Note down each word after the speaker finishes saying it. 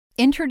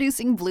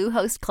Introducing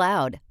Bluehost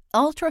Cloud,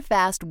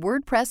 ultra-fast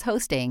WordPress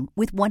hosting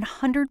with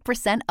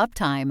 100%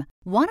 uptime.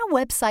 Want a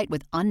website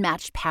with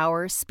unmatched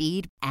power,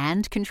 speed,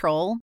 and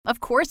control? Of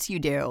course you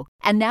do.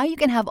 And now you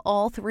can have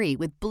all three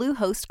with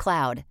Bluehost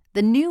Cloud,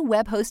 the new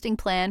web hosting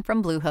plan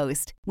from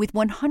Bluehost. With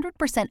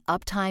 100%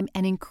 uptime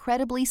and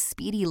incredibly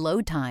speedy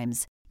load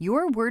times,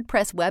 your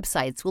WordPress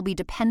websites will be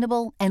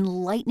dependable and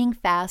lightning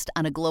fast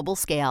on a global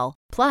scale.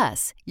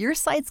 Plus, your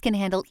sites can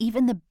handle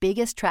even the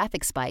biggest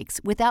traffic spikes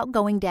without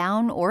going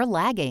down or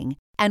lagging.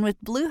 And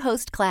with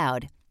Bluehost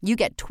Cloud, you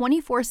get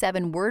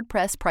 24/7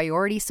 WordPress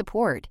priority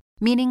support,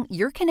 meaning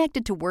you're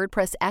connected to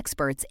WordPress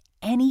experts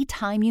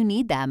anytime you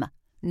need them.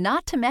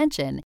 Not to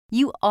mention,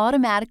 you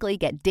automatically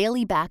get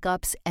daily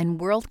backups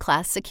and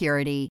world-class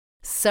security.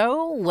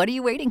 So, what are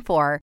you waiting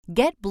for?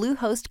 Get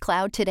Bluehost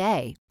Cloud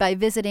today by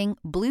visiting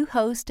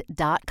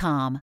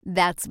Bluehost.com.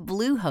 That's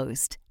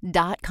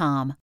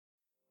Bluehost.com.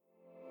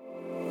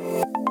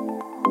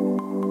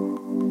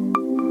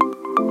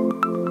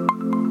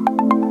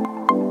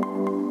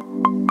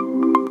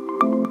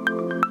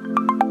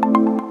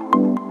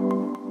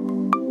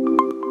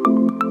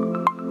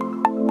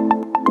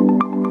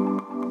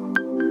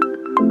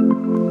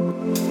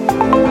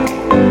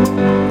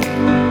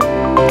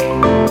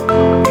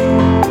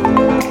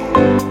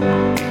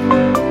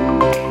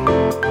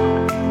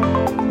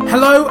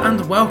 Hello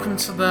and welcome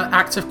to the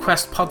Active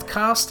Quest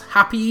podcast.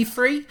 Happy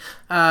E3.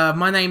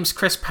 My name's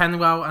Chris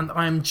Penwell and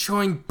I am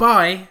joined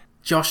by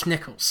Josh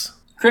Nichols.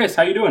 Chris,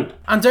 how you doing?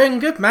 I'm doing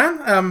good,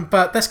 man.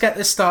 But let's get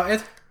this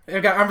started.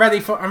 I'm ready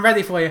for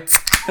you.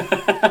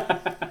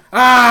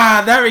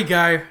 There we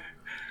go.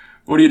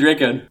 What are you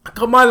drinking? I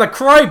got my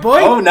LaCroix,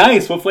 boy. Oh,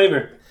 nice. What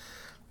flavor?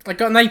 I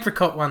got an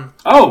apricot one.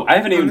 Oh, I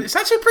haven't even... It's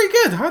actually pretty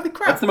good. Holy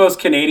crap. That's the most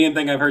Canadian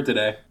thing I've heard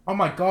today. Oh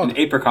my god. An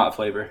apricot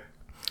flavor.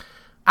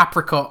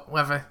 Apricot,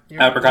 whether.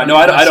 Apricot. No,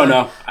 I don't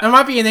know. It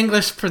might be an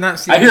English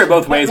pronunciation. I hear it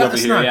both ways over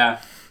here, yeah.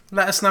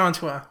 Let us know on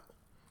Twitter.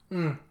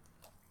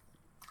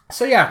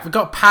 So yeah, we've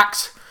got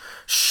packed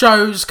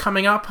shows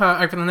coming up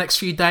over the next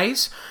few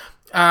days.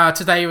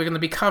 Today we're going to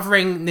be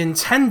covering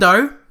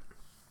Nintendo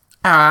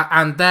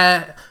and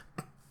their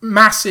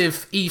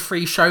massive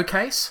E3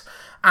 showcase.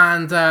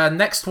 And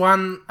next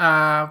one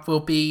will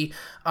be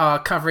our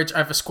coverage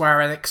over Square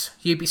Enix,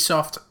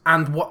 Ubisoft,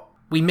 and what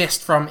we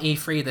missed from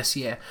E3 this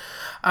year.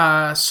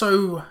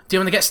 So, do you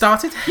want to get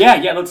started?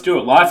 Yeah, let's do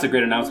it. Lots of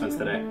great announcements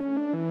today.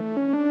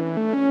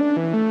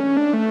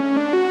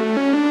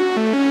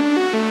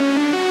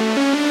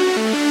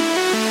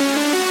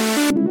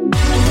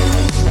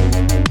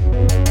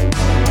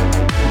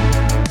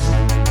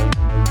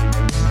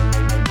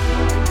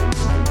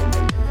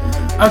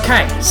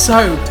 Okay,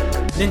 so,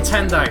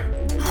 Nintendo.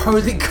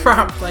 Holy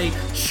crap, they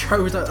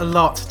showed a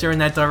lot during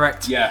their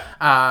Direct.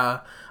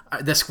 Yeah.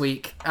 This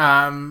week.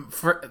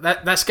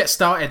 Let's get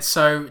started.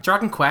 So,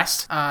 Dragon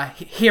Quest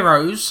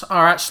Heroes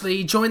are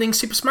actually joining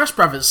Super Smash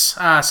Bros.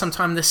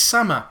 Sometime this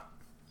summer.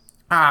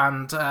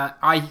 And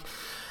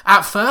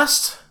at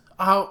first,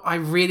 I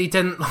really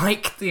didn't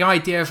like the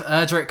idea of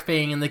Erdrick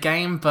being in the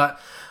game, but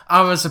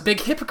I was a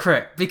big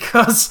hypocrite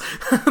because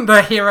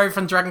the hero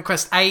from Dragon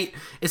Quest VIII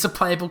is a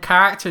playable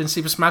character in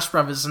Super Smash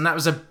Bros. And that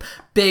was a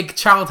big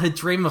childhood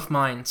dream of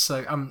mine.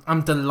 So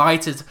I'm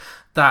delighted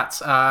that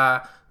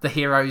the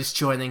heroes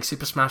joining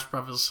Super Smash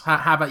Bros.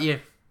 How about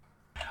you?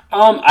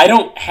 I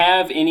don't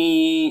have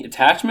any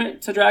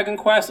attachment to Dragon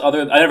Quest. I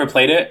never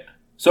played it,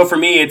 so for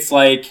me,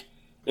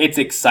 it's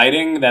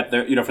exciting that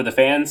they're for the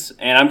fans,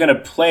 and I'm gonna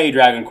play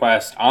Dragon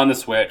Quest on the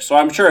Switch. So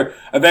I'm sure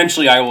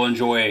eventually I will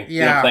enjoy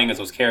playing as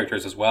those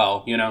characters as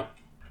well.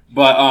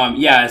 But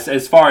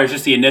as far as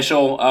just the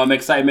initial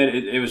excitement,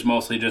 it was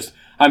mostly just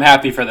I'm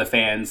happy for the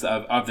fans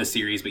of the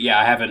series. But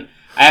I haven't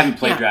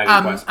played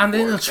Dragon Quest before, and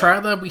in the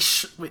trailer,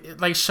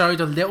 they showed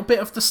a little bit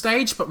of the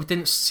stage, but we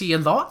didn't see a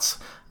lot.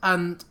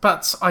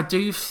 But I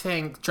do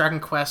think Dragon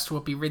Quest will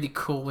be really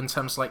cool in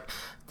terms of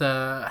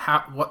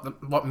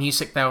what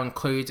music they'll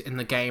include in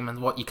the game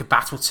and what you could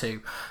battle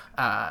to.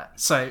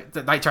 So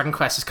Dragon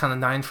Quest is kind of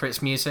known for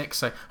its music.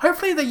 So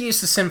hopefully they use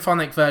the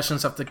symphonic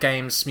versions of the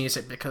game's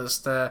music, because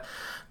the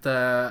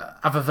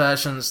other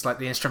versions, like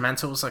the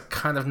instrumentals, are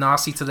kind of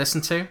nasty to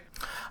listen to.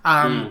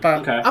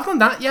 But other than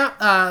that,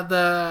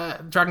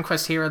 the Dragon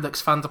Quest hero looks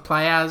fun to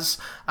play as.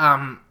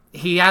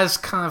 He has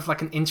kind of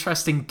like an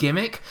interesting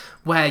gimmick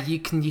where you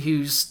can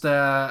use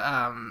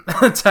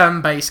the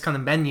turn-based kind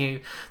of menu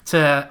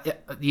to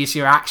use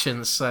your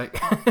actions, so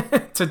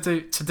to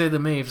do the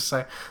moves.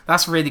 So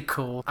that's really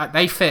cool.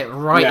 They fit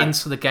right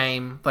into the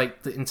game,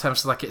 like in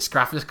terms of like its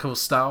graphical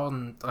style.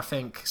 And I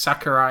think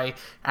Sakurai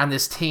and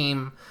his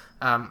team,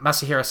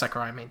 Masahiro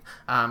Sakurai,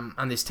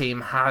 and his team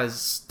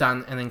has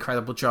done an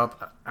incredible job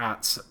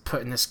at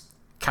putting this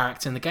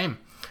character in the game.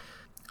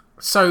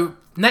 So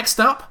next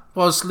up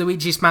was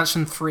Luigi's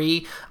Mansion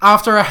 3,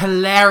 after a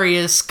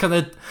hilarious kind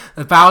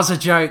of Bowser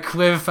joke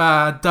with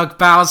Doug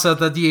Bowser,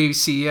 the new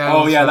CEO.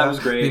 Oh yeah, that was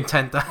great.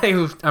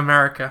 Nintendo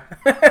America.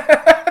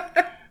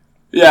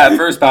 Yeah, at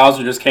first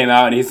Bowser just came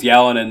out and he's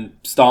yelling and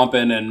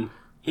stomping, and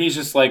He's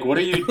just like, what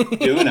are you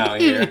doing out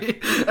here?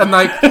 And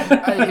like,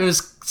 it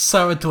was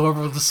so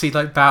adorable to see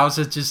like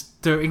Bowser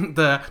just doing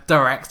the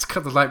direct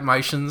kind of like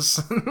motions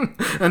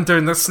and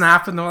doing the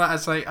snap and all that.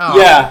 It's like, oh,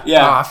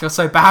 yeah. I feel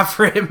so bad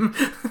for him.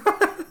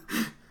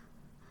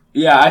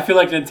 Yeah, I feel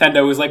like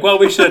Nintendo was like, well,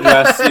 we should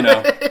address,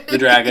 the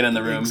dragon in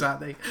the room.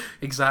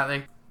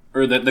 Exactly.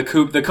 Or the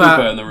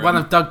Koopa in the room. One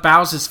of Doug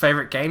Bowser's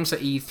favorite games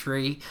at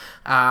E3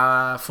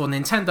 for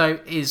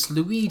Nintendo is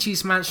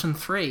Luigi's Mansion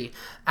 3.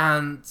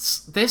 And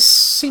this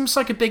seems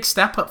like a big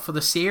step up for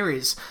the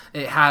series.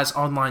 It has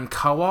online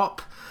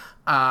co-op.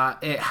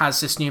 It has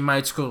this new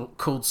mode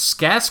called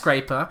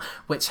Scarescraper,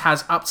 which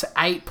has up to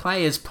 8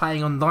 players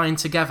playing online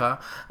together,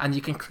 and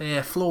you can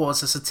clear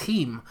floors as a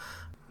team.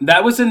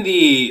 That was in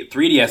the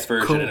 3DS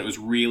version, Cool. and it was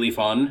really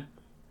fun.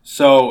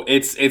 So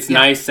it's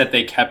nice that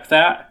they kept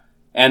that.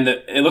 And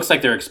it looks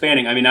like they're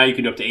expanding. I mean, now you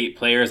can do up to 8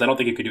 players. I don't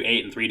think you could do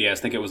 8 in 3DS. I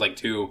think it was like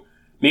 2,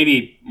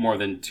 maybe more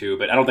than 2,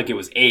 but I don't think it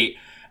was 8.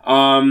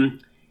 I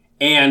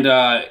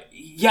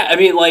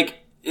mean, like,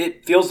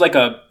 it feels like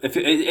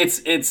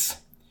it's.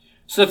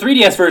 So the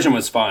 3DS version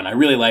was fun. I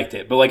really liked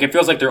it, but like, it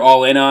feels like they're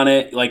all in on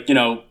it. Like,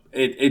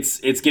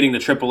 it's getting the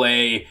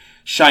AAA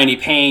shiny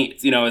paint.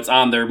 It's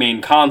on their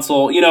main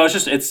console.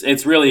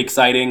 It's really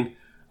exciting.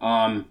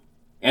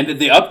 And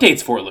the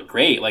updates for it look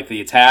great, like the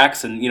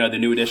attacks and, the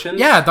new additions.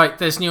 Yeah, like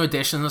there's new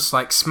additions,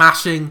 like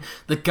smashing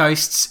the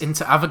ghosts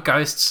into other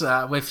ghosts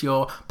with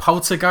your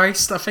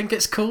poltergeist, I think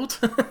it's called.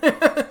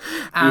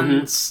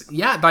 And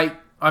yeah, like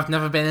I've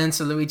never been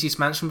into Luigi's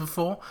Mansion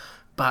before,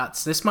 but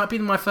this might be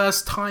my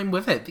first time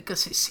with it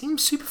because it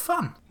seems super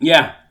fun.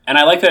 Yeah, and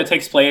I like that it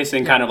takes place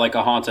in kind of like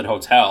a haunted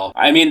hotel.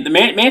 I mean, the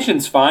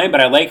mansion's fine, but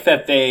I like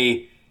that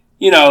they...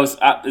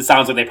 it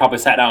sounds like they probably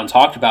sat down and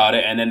talked about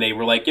it, and then they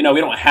were like, we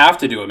don't have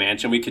to do a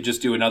mansion. We could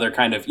just do another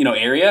kind of,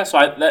 area. So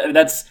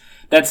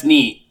that's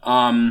neat.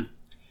 And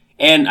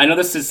I know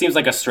this seems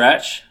like a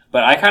stretch,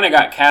 but I kind of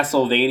got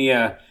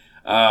Castlevania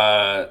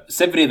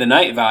Symphony of the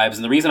Night vibes.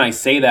 And the reason I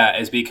say that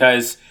is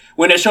because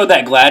when it showed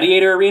that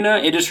gladiator arena,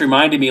 it just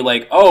reminded me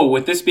like, oh,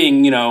 with this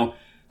being,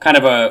 kind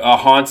of a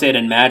haunted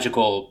and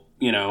magical,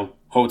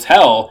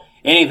 hotel,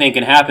 anything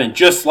can happen,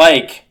 just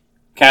like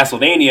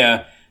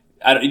Castlevania.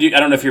 I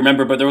don't know if you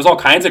remember, but there was all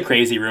kinds of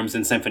crazy rooms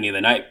in Symphony of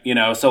the Night,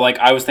 So, like,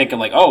 I was thinking,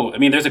 like, oh, I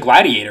mean, there's a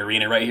gladiator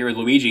arena right here with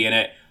Luigi in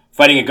it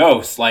fighting a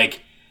ghost.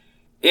 Like,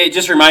 it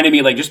just reminded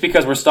me, like, just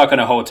because we're stuck in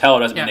a hotel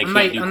doesn't mean they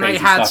can't do crazy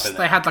stuff in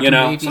there. They had, like, a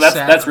movie so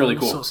set, that's really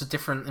cool. All sorts of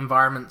different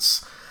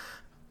environments.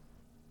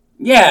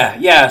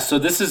 Yeah. So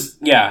this is,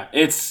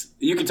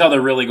 you can tell they're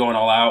really going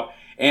all out.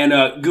 And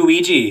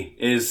Gooigi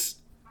is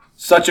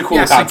such a cool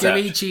concept. So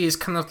Gooigi is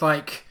kind of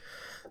like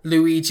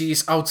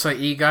Luigi's alter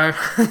ego.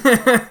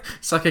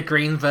 It's like a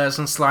green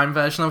version, slime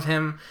version of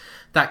him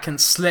that can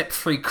slip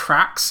through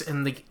cracks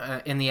in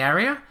the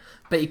area,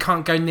 but he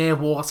can't go near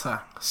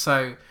water.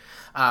 So,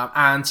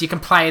 and you can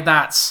play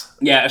that.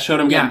 Yeah, it showed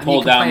him getting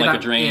pulled down like a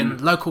drain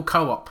in local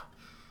co-op,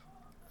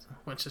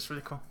 which is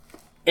really cool.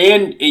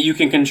 And you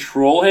can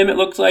control him. It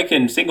looks like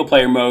in single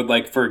player mode,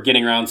 like for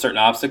getting around certain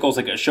obstacles.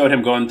 Like it showed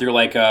him going through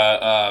like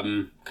a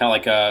kind of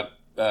like a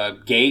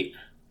gate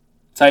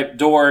type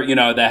door,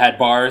 that had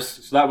bars.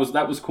 So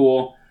that was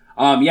cool.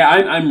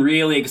 I'm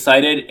really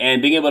excited,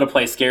 and being able to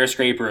play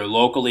Scarescraper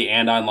locally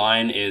and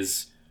online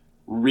is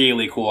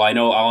really cool. I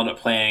know I'll end up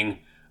playing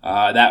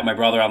that with my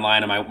brother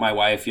online and my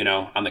wife,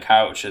 on the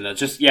couch, and that's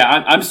just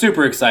I'm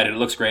super excited. It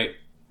looks great,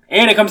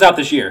 and it comes out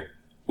this year,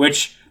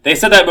 which they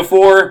said that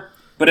before,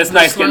 but it's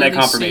nice getting that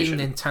confirmation.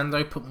 Seen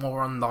Nintendo put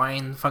more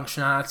online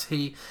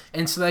functionality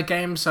into their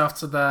games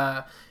after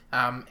the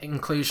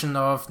inclusion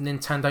of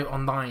Nintendo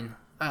Online.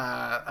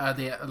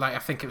 I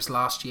think it was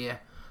last year,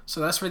 so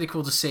that's really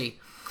cool to see.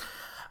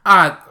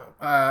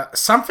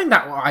 Something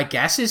that I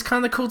guess is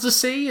kind of cool to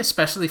see,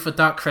 especially for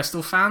Dark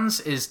Crystal fans,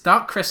 is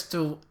Dark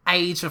Crystal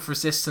Age of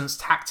Resistance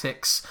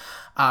Tactics,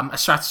 a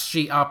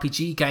strategy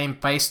RPG game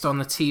based on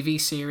the TV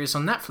series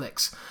on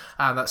Netflix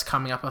that's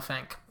coming up, I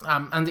think.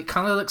 And it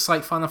kind of looks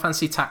like Final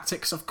Fantasy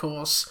Tactics, of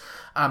course.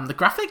 The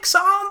graphics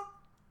aren't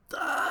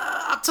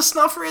up to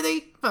snuff,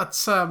 really, but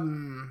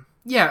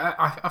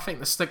I think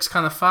this looks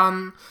kind of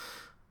fun.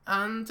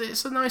 And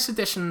it's a nice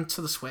addition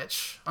to the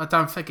Switch. I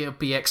don't think it'll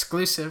be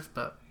exclusive,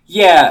 but...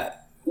 Yeah,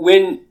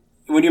 when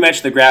you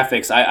mentioned the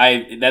graphics,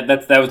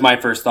 that was my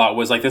first thought,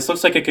 was like, this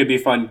looks like it could be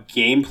fun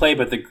gameplay,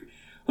 but let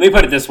me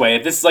put it this way,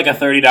 if this is like a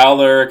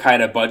 $30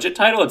 kind of budget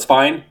title, it's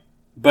fine,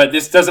 but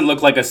this doesn't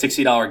look like a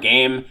 $60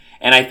 game,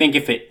 and I think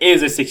if it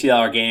is a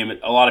 $60 game,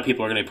 a lot of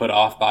people are going to be put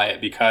off by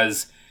it,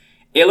 because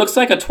it looks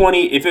like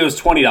if it was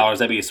 $20,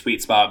 that'd be a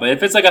sweet spot, but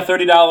if it's like a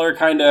 $30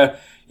 kind of,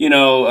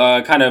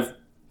 kind of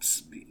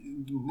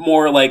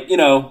more like,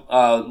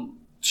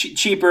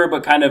 cheaper,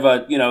 but kind of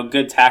a,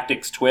 good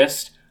tactics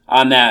twist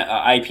on that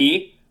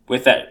IP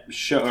with that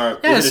show.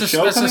 It's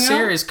a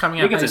series coming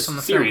out based on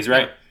the series, film.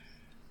 right?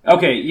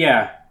 Okay,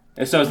 yeah.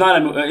 So it's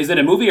not is it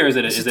a movie or is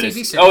it a TV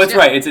series? Oh, it's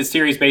right. It's a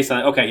series based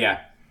on. Okay,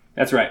 yeah,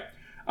 that's right.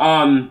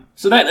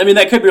 So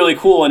that could be really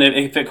cool, and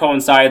if it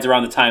coincides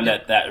around the time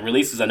that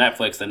releases on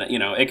Netflix, then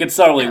it could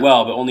sell really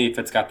well, but only if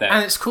it's got that.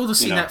 And it's cool to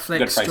see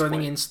Netflix joining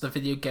point. into the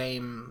video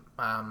game,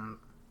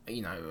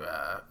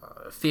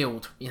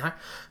 field.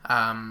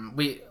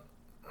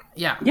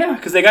 Yeah,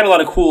 because they got a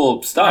lot of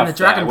cool stuff. And the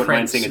Dragon that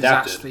Prince is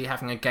adapted. Actually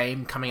having a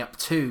game coming up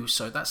too,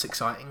 so that's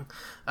exciting.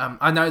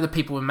 I know the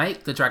people who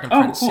make the Dragon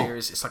Prince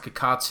series. It's like a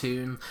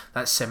cartoon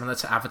that's similar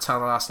to Avatar: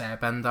 The Last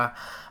Airbender.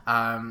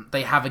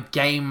 They have a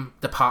game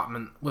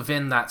department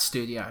within that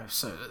studio,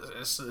 so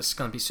it's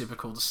going to be super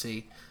cool to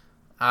see.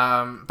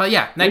 But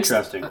yeah, next,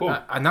 interesting, cool.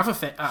 Another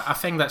thing, a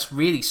thing that's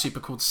really super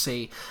cool to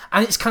see,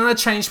 and it's kind of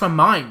changed my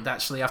mind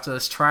actually after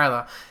this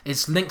trailer,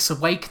 is Link's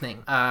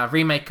Awakening, a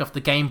remake of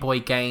the Game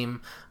Boy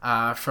game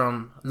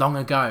from long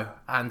ago,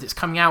 and it's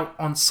coming out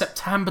on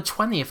September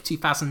 20th,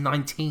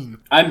 2019.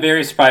 I'm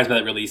very surprised by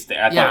that release date.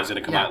 I thought it was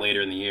going to come out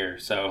later in the year,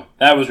 so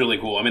that was really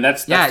cool. I mean,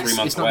 that's 3 months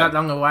away. It's not that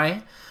long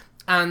away,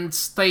 and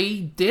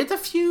they did a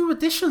few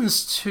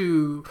additions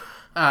to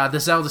the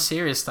Zelda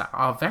series that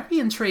are very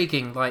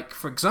intriguing. Like,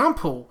 for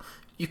example,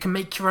 you can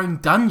make your own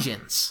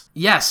dungeons.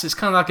 Yes, it's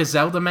kind of like a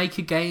Zelda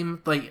Maker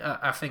game. Like,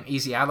 I think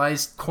Easy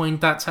Allies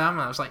coined that term,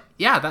 and I was like,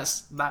 yeah,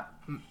 that's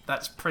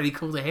pretty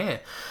cool to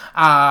hear.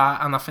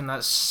 And I think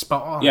that's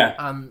spot on.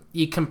 Yeah.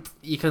 You can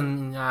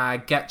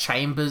get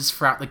chambers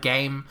throughout the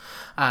game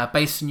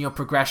based on your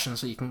progression,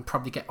 so you can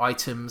probably get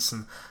items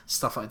and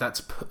stuff like that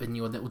to put in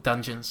your little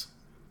dungeons.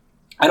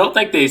 I don't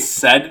think they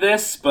said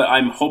this, but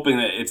I'm hoping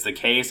that it's the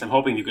case. I'm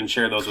hoping you can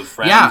share those with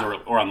friends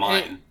or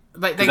online.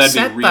 They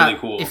said really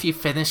cool. If you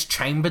finish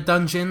chamber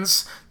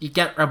dungeons, you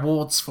get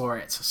rewards for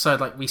it. So,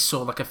 like, we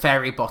saw, like, a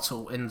fairy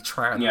bottle in the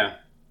trailer.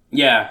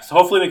 Yeah. So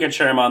hopefully we can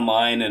share them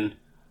online, and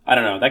I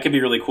don't know. That could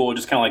be really cool,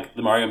 just kind of like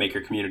the Mario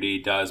Maker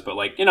community does. But,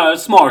 like, a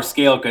smaller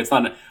scale, because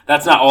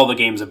that's not all the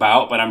game's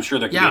about, but I'm sure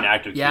there could be an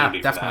active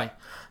community for that.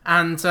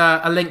 And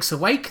A Link's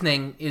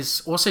Awakening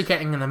is also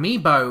getting an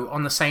amiibo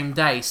on the same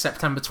day,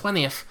 September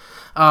 20th,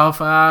 of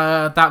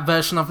that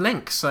version of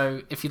Link.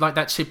 So if you like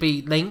that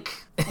chibi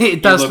Link,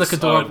 it does look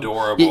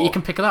adorable. You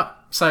can pick it up.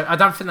 So I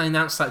don't think they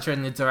announced that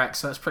during the Direct,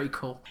 so that's pretty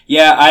cool.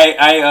 Yeah,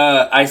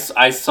 I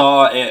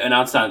saw it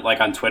announced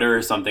on Twitter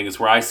or something. Is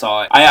where I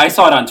saw it. I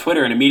saw it on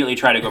Twitter and immediately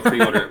tried to go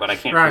pre-order it, but I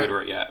can't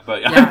pre-order it yet.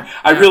 But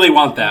I really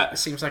want that. It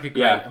seems like a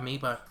great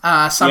amiibo.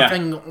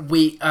 Something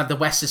the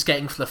West is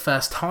getting for the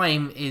first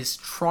time is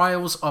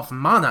Trials of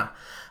Mana.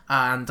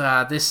 And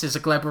this is a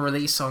global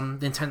release on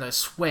Nintendo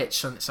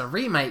Switch, and it's a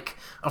remake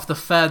of the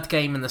third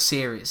game in the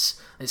series.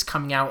 It's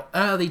coming out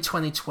early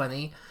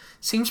 2020.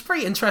 Seems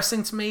pretty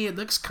interesting to me. It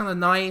looks kind of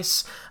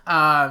nice.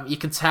 You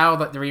can tell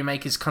that the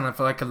remake is kind of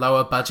like a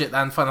lower budget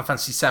than Final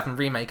Fantasy VII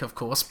Remake, of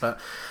course, but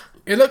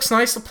it looks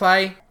nice to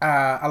play.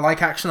 I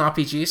like action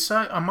RPGs,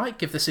 so I might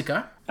give this a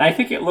go. I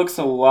think it looks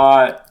a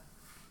lot...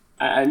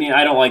 I mean,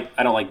 I don't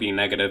like being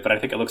negative, but I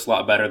think it looks a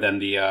lot better than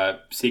the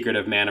Secret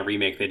of Mana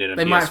remake they did on PS4.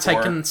 They might have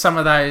taken some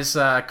of those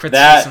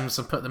criticisms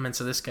and put them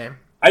into this game.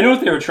 I know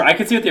what they were I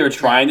could see what they were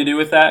trying to do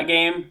with that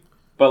game,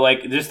 but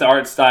like just the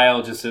art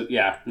style,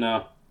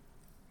 no.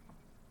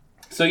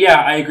 So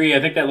I agree. I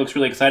think that looks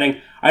really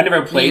exciting. I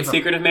never played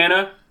Secret of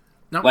Mana,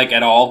 like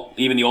at all,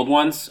 even the old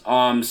ones.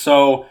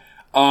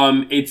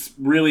 It's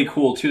really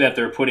cool too that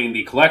they're putting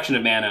the Collection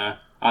of Mana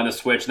on the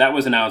Switch. That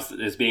was announced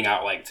as being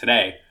out like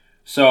today.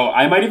 So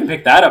I might even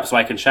pick that up so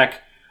I can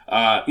check,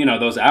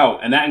 those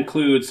out. And that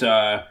includes,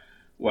 Trials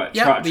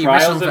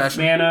of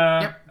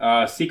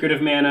Mana, Secret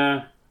of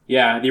Mana,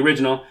 the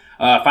original,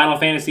 Final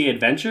Fantasy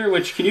Adventure,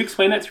 which, can you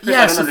explain that to Chris?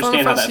 I don't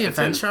understand how that fits in. Final Fantasy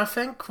Adventure, I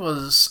think,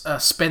 was a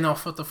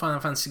spin-off of the Final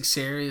Fantasy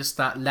series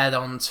that led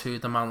on to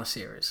the Mana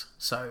series.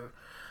 So,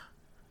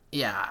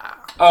 yeah.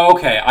 Oh,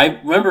 okay.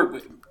 I remember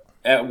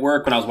at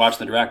work when I was watching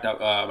the Direct,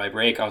 my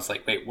break, I was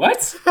like, wait,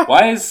 what?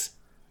 Why is...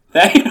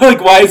 that,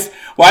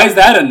 why is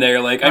that in there?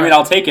 Like, I mean,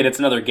 I'll take it. It's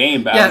another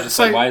game, but I was just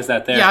like, why is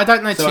that there? Yeah, I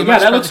don't know too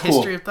much about the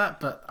history of that,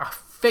 but I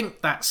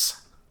think that's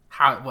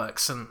how it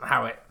works and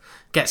how it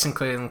gets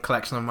included in the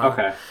Collection of Mana.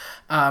 Okay.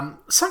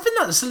 Something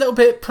that's a little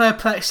bit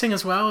perplexing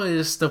as well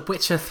is The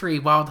Witcher 3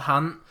 Wild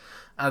Hunt,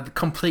 the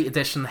complete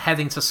edition,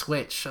 heading to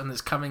Switch, and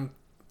it's coming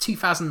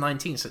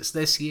 2019, so it's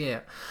this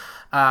year.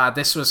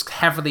 This was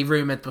heavily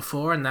rumoured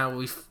before, and now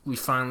we've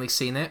finally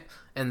seen it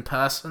in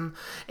person.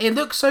 It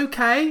looks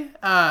okay.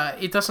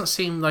 It doesn't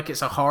seem like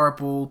it's a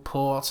horrible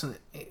port, and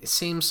it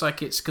seems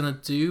like it's gonna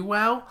do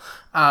well.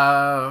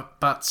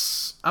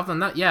 But other than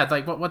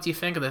that, what do you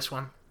think of this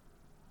one?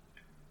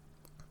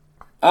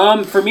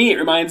 For me, it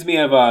reminds me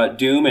of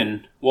Doom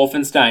and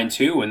Wolfenstein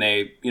 2 when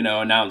they,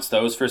 announced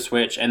those for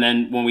Switch, and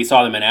then when we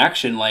saw them in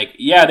action,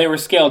 they were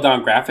scaled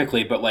down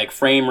graphically, but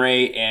frame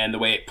rate and the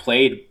way it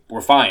played were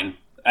fine.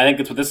 I think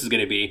that's what this is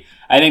going to be.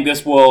 I think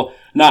this will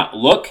not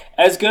look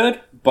as good,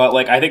 but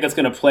I think it's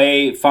going to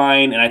play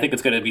fine, and I think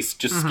it's going to be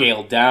just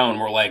scaled down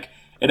where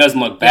it doesn't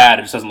look bad,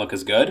 it just doesn't look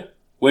as good,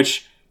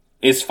 which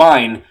is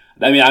fine.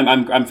 I mean,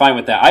 I'm fine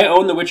with that. I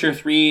own The Witcher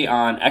 3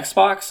 on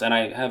Xbox, and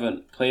I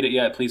haven't played it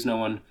yet. Please, no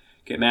one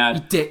get mad.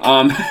 You dick.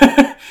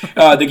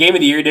 The Game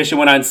of the Year edition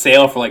went on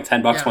sale for like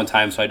 $10 one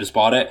time, so I just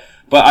bought it.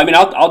 But I mean,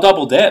 I'll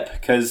double dip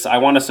because I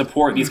want to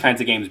support these kinds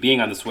of games being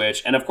on the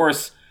Switch. And of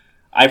course,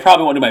 I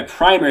probably won't do my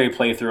primary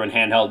playthrough in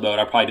handheld mode.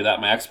 I'll probably do that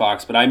on my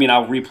Xbox. But I mean,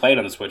 I'll replay it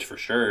on the Switch for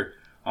sure.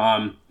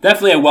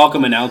 Definitely a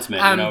welcome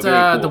announcement. And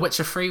very cool. The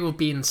Witcher 3 will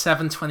be in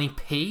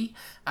 720p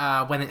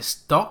when it's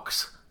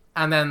docked,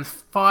 and then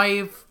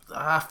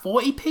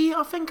 540p,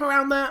 I think,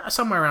 around there,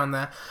 somewhere around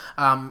there,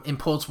 in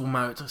portable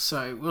mode.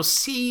 So we'll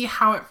see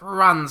how it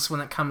runs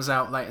when it comes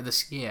out later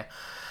this year.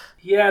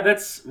 Yeah,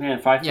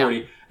 540.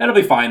 Yeah. That'll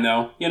be fine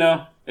though.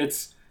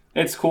 It's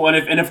cool.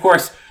 And of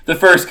course, the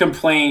first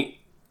complaint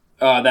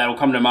that will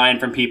come to mind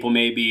from people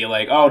may be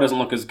like, oh, it doesn't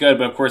look as good.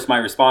 But of course, my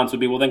response would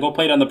be, well, then go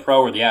play it on the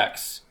Pro or the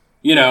X.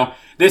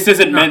 This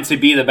isn't meant to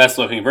be the best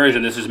looking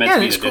version. This is meant to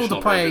be the additional version. Yeah, it's cool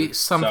to play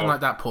something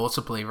like that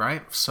portably,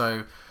 right?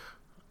 So,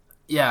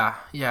 yeah.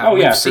 Oh,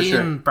 We've yeah, seen for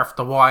sure. Breath of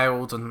the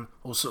Wild and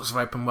all sorts of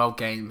open world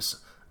games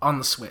on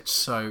the Switch,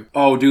 so...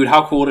 Oh, dude,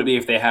 how cool would it be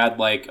if they had,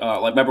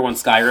 remember when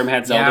Skyrim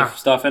had Zelda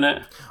stuff in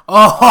it?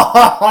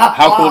 Oh!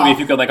 How cool would it be if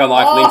you could,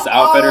 unlock Link's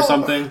outfit or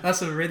something?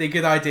 That's a really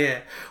good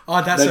idea.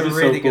 Oh, that's a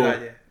really good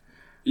idea.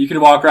 You could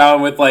walk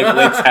around with,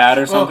 Link's hat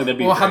or something, that'd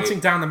be great. Or hunting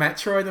down the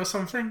Metroid or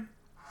something.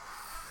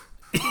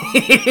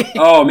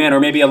 Oh, man, or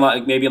maybe even,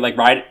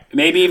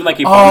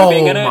 Epona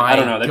being in it? I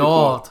don't know, that'd be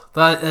cool.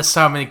 There's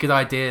so many good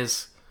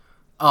ideas.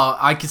 Oh,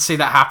 I could see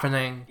that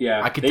happening.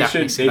 Yeah, I could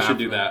definitely see that They should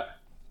do that.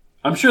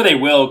 I'm sure they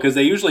will, because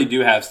they usually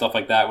do have stuff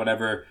like that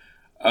whenever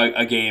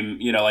a game,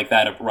 like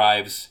that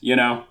arrives,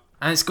 And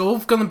it's all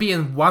going to be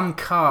in one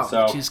cart,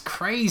 which is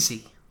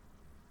crazy.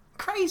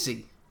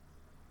 Crazy.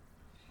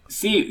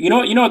 See, you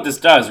know what this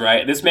does,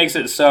 right? This makes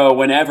it so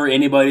whenever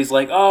anybody's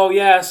like, oh,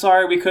 yeah,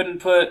 sorry, we couldn't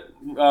put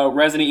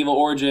Resident Evil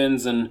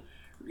Origins and,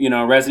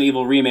 Resident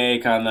Evil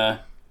Remake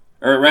or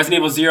Resident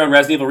Evil 0 and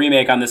Resident Evil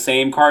Remake on the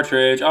same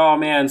cartridge. Oh,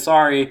 man,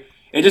 sorry.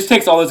 It just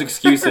takes all those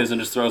excuses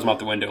and just throws them out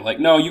the window. Like,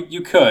 no,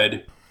 you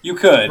could. You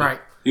could. Right.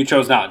 You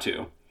chose not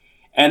to.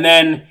 And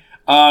then,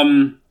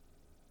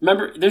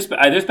 remember, there's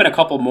been a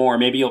couple more.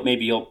 Maybe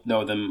you'll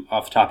know them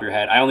off the top of your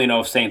head. I only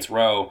know of Saints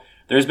Row.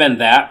 There's been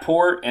that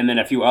port, and then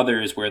a few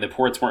others where the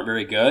ports weren't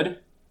very good.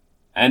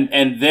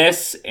 And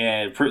this,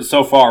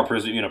 so far,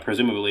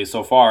 presumably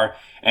so far,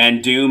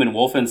 and Doom and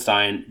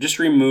Wolfenstein just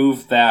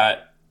removed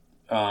that.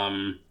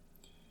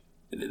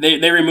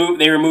 They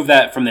remove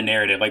that from the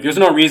narrative. Like, there's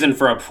no reason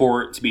for a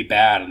port to be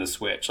bad on the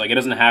Switch. Like, it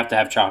doesn't have to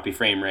have choppy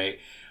frame rate.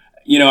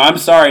 I'm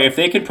sorry, if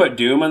they could put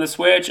Doom on the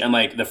Switch and,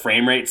 the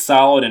frame rate's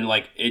solid and,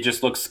 it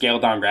just looks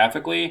scaled down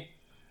graphically,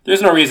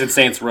 there's no reason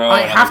Saints Row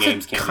and other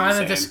games can't be the same. I have to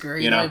kind of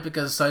disagree, though,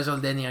 because those are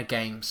linear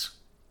games.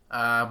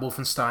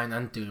 Wolfenstein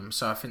and Doom,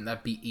 so I think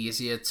that'd be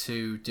easier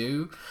to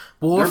do.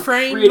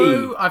 Warframe,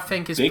 though, I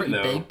think is pretty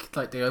big,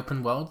 like the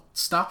open world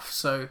stuff,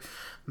 so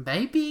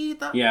maybe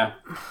that... Yeah.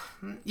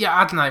 Yeah,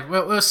 I don't know.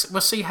 We'll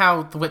see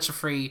how The Witcher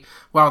 3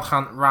 Wild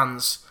Hunt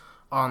runs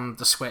on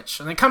the Switch.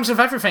 And it comes with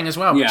everything as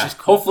well, which is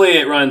cool. Hopefully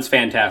it runs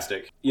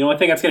fantastic. I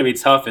think that's going to be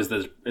tough is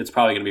that it's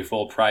probably going to be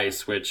full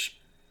price, which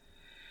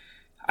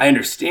I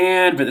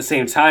understand, but at the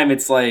same time,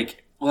 it's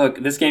like,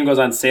 look, this game goes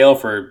on sale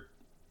for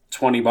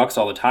 $20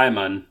 all the time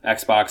on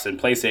Xbox and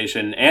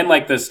PlayStation, and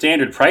the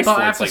standard price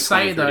for it's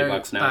 $20,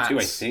 $30 now too,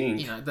 I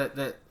think.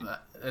 That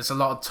there's a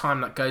lot of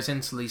time that goes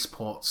into these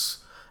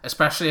ports,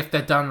 especially if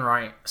they're done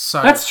right.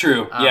 So that's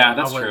true. Yeah,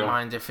 that's true. I wouldn't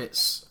mind if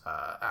it's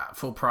at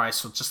full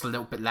price or just a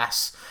little bit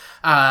less.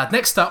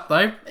 Next up,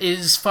 though,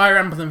 is Fire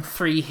Emblem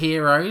 3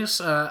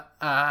 Heroes,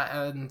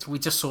 and we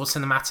just saw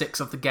cinematics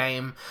of the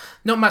game.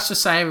 Not much to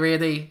say,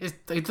 really.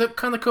 They look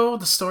kind of cool.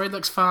 The story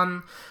looks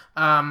fun,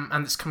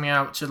 and it's coming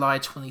out July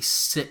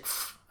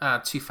 26th,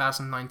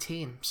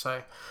 2019.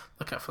 So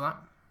look out for that.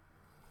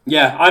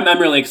 Yeah, I'm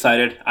really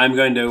excited. I'm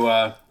going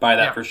to buy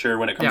that for sure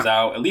when it comes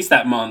out, at least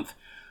that month.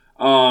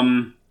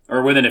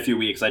 Or within a few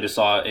weeks. I just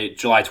saw it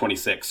July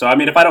 26th. So, I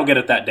mean, if I don't get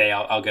it that day,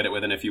 I'll get it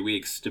within a few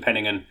weeks,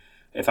 depending on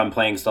if I'm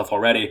playing stuff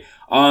already.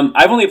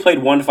 I've only played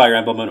one Fire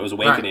Emblem when it was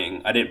Awakening.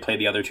 Right. I didn't play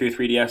the other two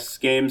 3DS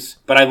games,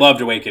 but I loved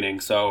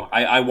Awakening, so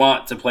I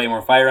want to play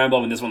more Fire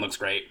Emblem, and this one looks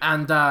great.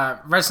 And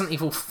Resident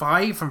Evil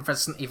 5 and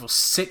Resident Evil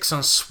 6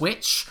 on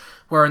Switch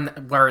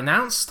were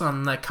announced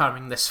on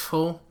coming this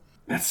fall.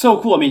 That's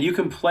so cool. I mean, you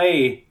can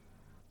play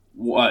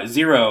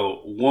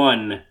 0,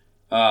 1,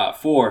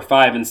 4,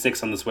 5, and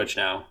 6 on the Switch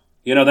now.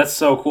 That's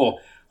so cool.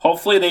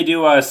 Hopefully they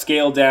do a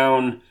scaled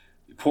down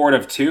port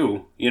of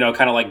 2,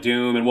 kind of like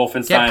Doom and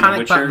Wolfenstein and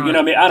Witcher.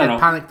 I don't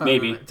know.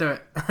 Maybe. Do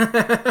it.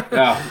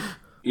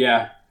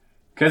 Yeah.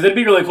 Because it'd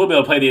be really cool to be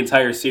able to play the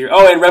entire series.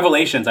 Oh, and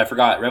Revelations, I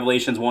forgot.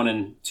 Revelations 1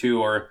 and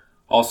 2 are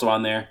also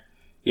on there.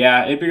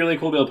 Yeah, it'd be really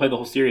cool to be able to play the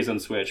whole series on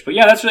Switch. But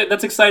yeah,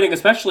 that's exciting,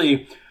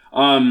 especially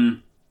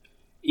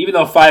even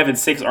though 5 and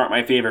 6 aren't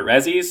my favorite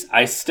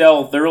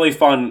Resis, they're really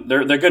fun.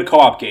 They're good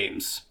co-op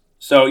games.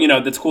 So,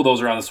 it's cool those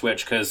are on the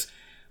Switch because,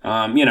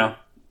 now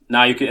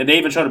you can. They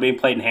even showed it being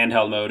played in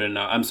handheld mode and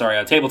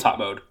tabletop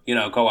mode.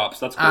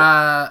 Co-ops. That's cool.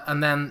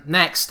 And then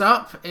next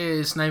up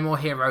is No More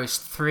Heroes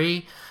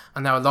 3. I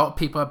know a lot of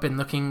people have been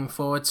looking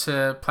forward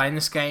to playing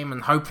this game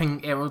and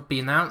hoping it would be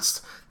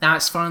announced. Now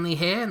it's finally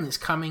here, and it's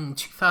coming in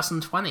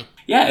 2020.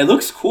 Yeah, it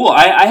looks cool.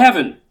 I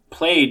haven't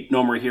played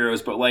No More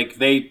Heroes, but like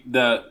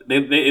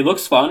it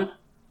looks fun.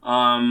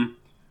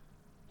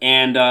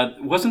 And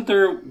wasn't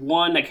there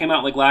one that came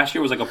out like last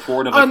year? It was like a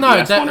port of like no,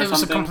 the DS one or it was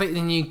something? a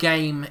completely new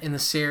game in the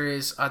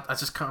series. I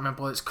just can't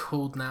remember what it's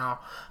called now.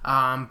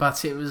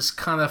 But it was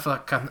kind of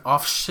like an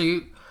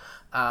offshoot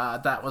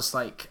that was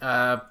like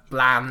a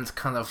bland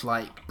kind of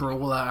like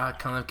brawler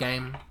kind of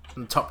game,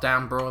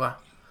 top-down brawler.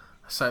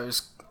 So it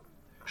was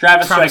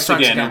Travis Strikes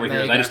Again over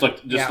here. I just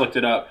looked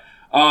it up.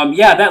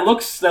 That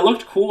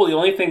looked cool. The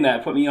only thing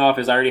that put me off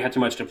is I already had too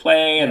much to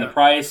play and the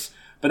price.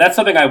 But that's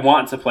something I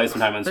want to play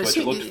sometime on Switch.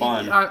 It looked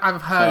fun.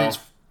 I've heard it's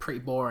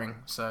pretty boring,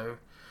 so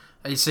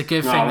it's a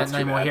good thing that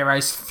No More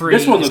Heroes 3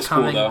 is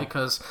coming, cool,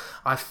 because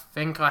I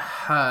think I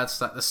heard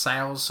that the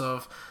sales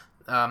of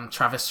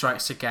Travis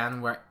Strikes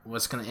Again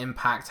was going to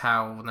impact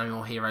how No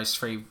More Heroes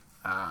 3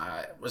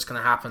 was going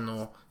to happen,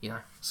 or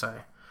so.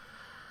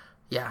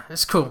 Yeah,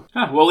 it's cool.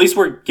 Well, at least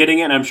we're getting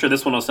it, and I'm sure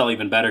this one will sell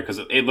even better because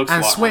it looks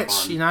a lot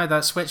Switch, more fun.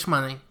 That Switch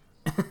money.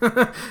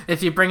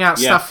 If you bring out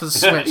stuff for the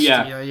Switch,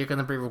 you're going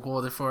to be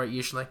rewarded for it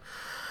usually.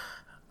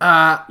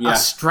 A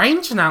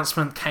strange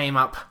announcement came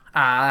up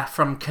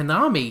from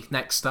Konami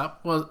next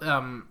up,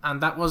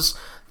 and that was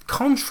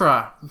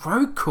Contra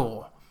Rogue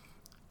Core.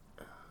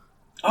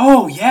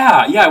 Oh,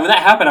 yeah. When that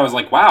happened, I was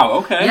like, wow,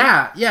 okay.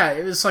 Yeah.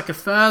 It was like a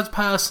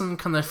third-person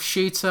kind of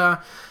shooter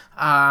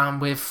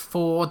with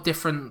 4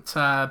 different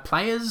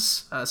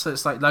players. So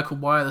it's like local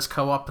wireless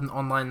co-op and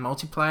online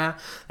multiplayer.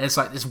 There's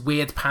like this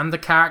weird panda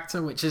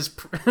character, which is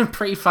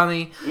pretty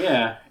funny.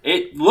 Yeah,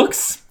 it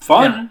looks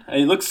fun. Yeah.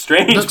 It looks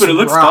strange, but it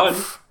looks fun.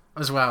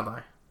 As well, though.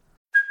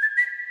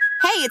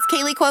 Hey, it's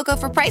Kaylee Cuoco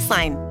for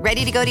Priceline.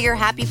 Ready to go to your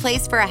happy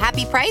place for a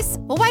happy price?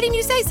 Well, why didn't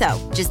you say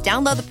so? Just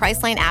download the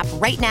Priceline app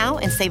right now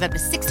and save up to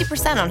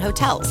 60% on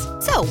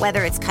hotels. So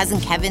whether it's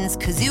Cousin Kevin's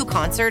Kazoo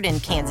Concert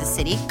in Kansas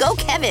City, go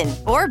Kevin,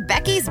 or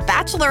Becky's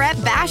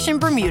Bachelorette Bash in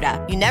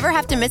Bermuda, you never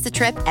have to miss a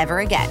trip ever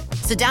again.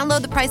 So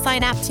download the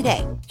Priceline app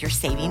today. Your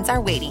savings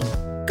are waiting.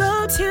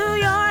 Go to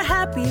your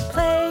happy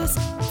place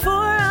for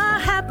a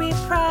happy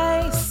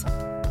price.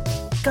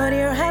 Go to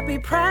your happy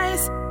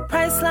price,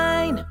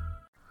 Priceline.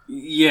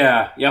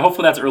 Yeah.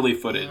 Hopefully that's early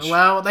footage.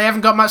 Well, they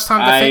haven't got much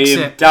time to fix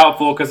it. I'm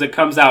doubtful because it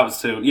comes out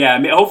soon. Yeah, I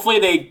mean,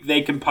 hopefully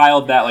they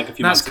compiled that like a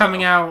few months ago. That's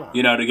coming out.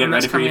 To get ready for E3.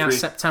 That's coming out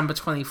September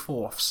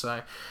 24th.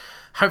 So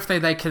hopefully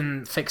they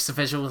can fix the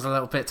visuals a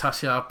little bit,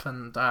 touch it up,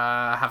 and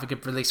have a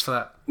good release for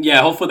that.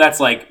 Yeah, hopefully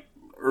that's like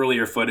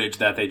earlier footage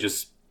that they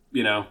just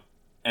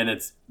and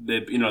it's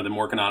they've been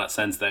working on it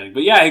since then.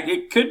 But yeah,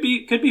 it could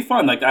be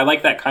fun. Like I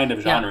like that kind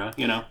of genre.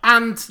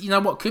 And you know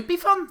what could be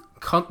fun?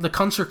 The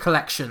Contra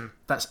Collection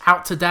that's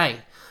out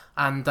today,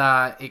 and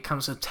it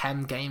comes with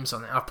 10 games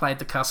on it. I played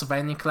the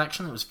Castlevania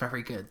Collection; it was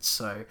very good.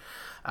 So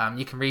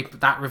you can read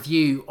that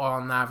review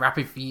on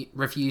Rapid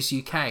Reviews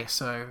UK.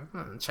 So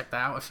check that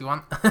out if you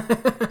want.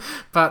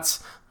 But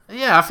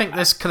yeah, I think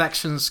this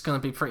collection's going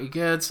to be pretty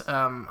good.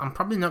 I'm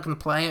probably not going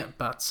to play it,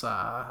 but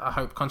I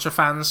hope Contra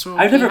fans will.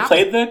 I've never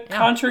played the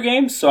Contra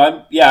games, so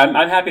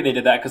I'm happy they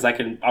did that because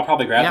I'll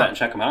probably grab that and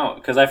check them out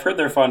because I've heard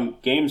they're fun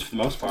games for the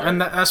most part. And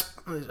that's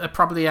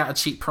probably at a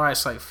cheap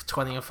price, like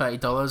 $20 or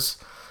 $30,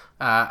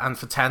 and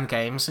for 10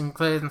 games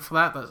including for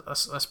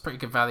that's pretty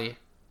good value,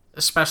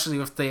 especially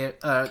with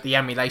the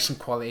emulation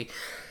quality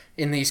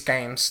in these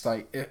games.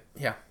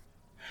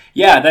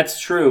 Yeah, that's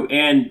true.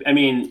 And I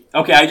mean,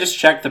 okay, I just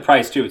checked the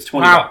price too. It's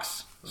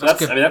 $20. So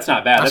that's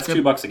not bad. That's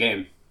 $2 a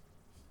game.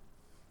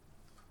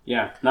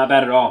 Yeah, not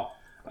bad at all.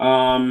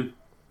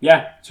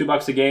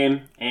 $2 a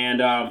game.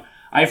 And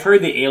I've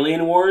heard the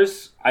Alien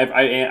Wars.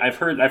 I've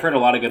heard a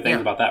lot of good things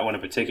about that one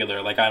in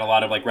particular. Like I had a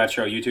lot of like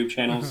retro YouTube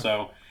channels.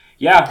 So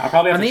yeah, I'll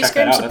probably have to check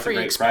that out. That's a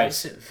great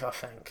price. And these games are pretty expensive, I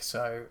think.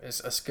 So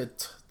it's good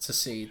to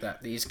see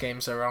that these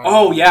games are on.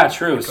 Oh yeah,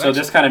 true. So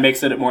this kind of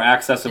makes it more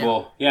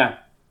accessible. Yeah.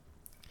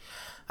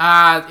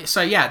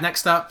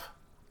 Next up,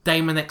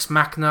 Daemon X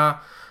Machina.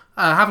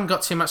 I haven't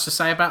got too much to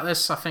say about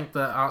this. I think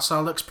the art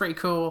style looks pretty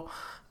cool.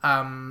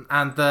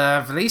 And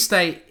the release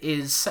date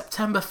is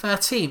September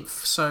 13th.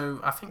 So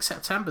I think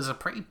September's a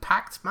pretty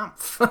packed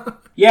month.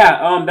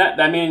 Yeah,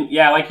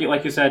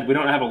 like you said, we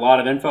don't have a lot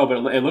of info,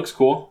 but it looks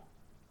cool.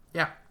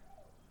 Yeah.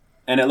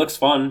 And it looks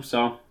fun,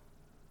 so.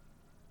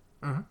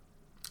 Mm-hmm.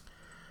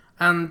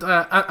 And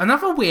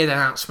another weird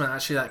announcement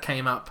actually that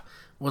came up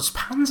was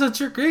Panzer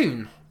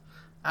Dragoon.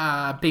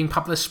 Being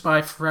published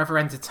by Forever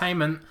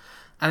Entertainment,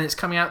 and it's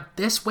coming out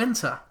this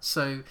winter.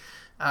 So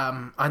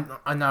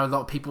I know a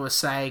lot of people are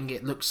saying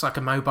it looks like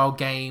a mobile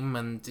game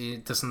and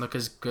it doesn't look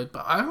as good,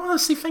 but I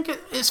honestly think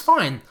it's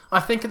fine. I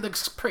think it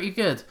looks pretty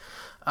good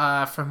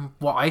from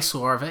what I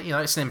saw of it.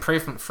 It's an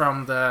improvement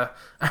from the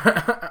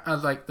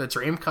like the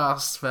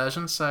Dreamcast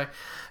version. So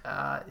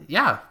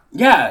yeah,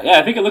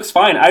 I think it looks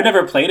fine. I've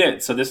never played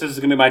it, so this is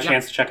gonna be my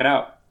chance to check it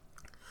out.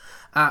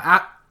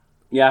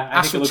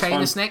 Astral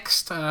Chain is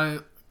next.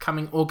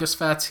 Coming August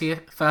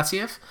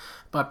 30th.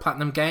 by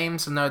Platinum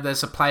Games. I know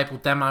there's a playable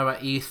demo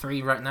at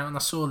E3 right now, and I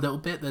saw a little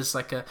bit. There's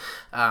like a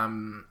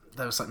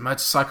there was like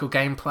motorcycle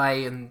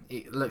gameplay, and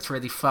it looked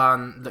really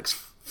fun. It looks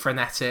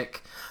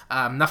frenetic.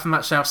 Nothing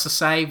much else to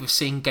say. We've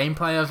seen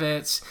gameplay of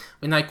it.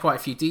 We know quite a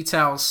few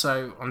details,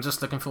 so I'm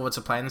just looking forward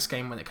to playing this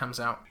game when it comes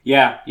out.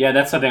 Yeah,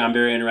 that's something I'm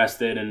very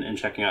interested in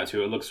checking out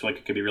too. It looks like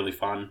it could be really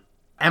fun.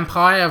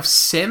 Empire of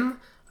Sin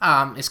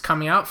is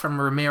coming out from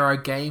Ramiro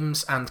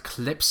Games and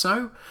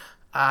Calypso,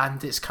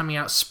 and it's coming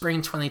out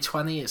spring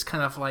 2020. It's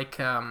kind of like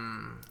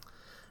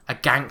a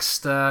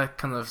gangster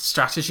kind of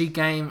strategy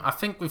game. I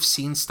think we've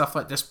seen stuff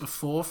like this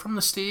before from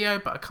the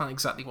studio, but I can't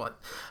exactly what.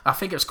 I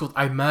think it's called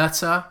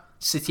Omerta,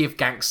 City of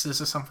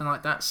Gangsters or something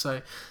like that.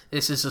 So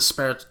this is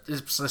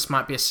this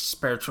might be a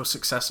spiritual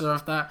successor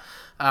of that.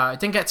 I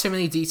didn't get too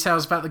many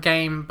details about the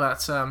game,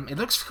 but it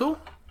looks cool.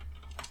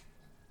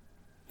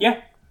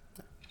 Yeah,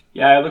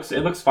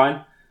 it looks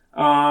fine.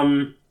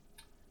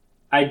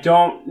 I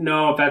don't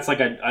know if that's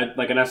like a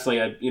necessarily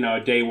a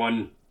day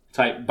one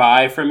type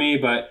buy for me,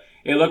 but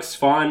it looks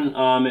fun.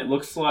 It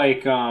looks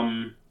like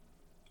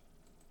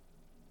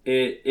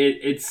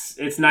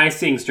it's nice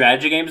seeing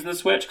strategy games in the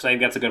Switch, because I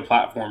think that's a good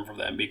platform for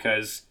them,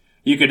 because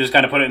you could just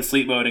kind of put it in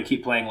sleep mode and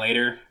keep playing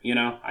later.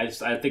 I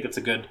think it's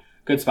a good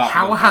spot.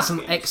 How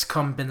hasn't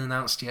XCOM been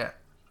announced yet?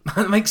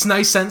 That makes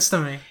no sense to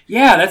me.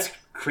 Yeah, that's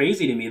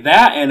crazy to me.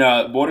 That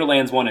and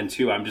Borderlands 1 and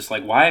 2, I'm just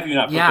like, why have you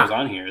not put those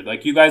on here?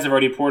 Like, you guys have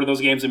already ported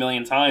those games a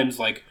million times.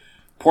 Like,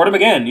 port them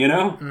again,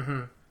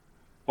 Mm-hmm.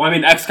 Well, I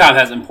mean, XCOM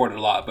hasn't ported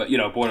a lot, but,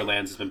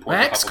 Borderlands has been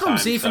ported a couple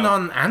times. XCOM's even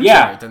on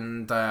Android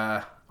and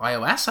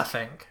iOS, I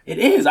think. It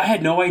is. I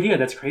had no idea.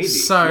 That's crazy.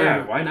 So,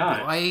 yeah, why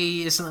not? Why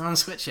isn't it on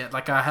Switch yet?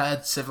 Like, I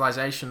heard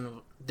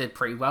Civilization did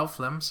pretty well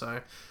for them,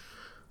 so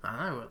I don't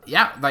know.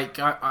 Yeah, like,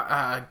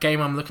 a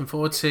game I'm looking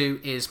forward to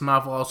is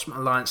Marvel Ultimate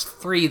Alliance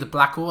 3, The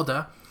Black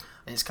Order.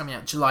 And it's coming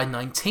out July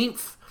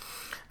 19th.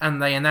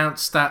 And they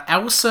announced that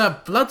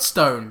Elsa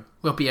Bloodstone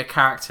will be a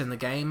character in the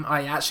game.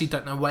 I actually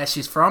don't know where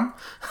she's from,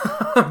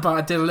 but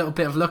I did a little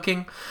bit of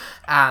looking.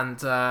 And,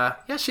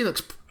 she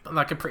looks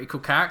like a pretty cool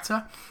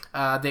character.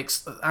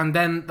 And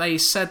then they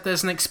said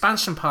there's an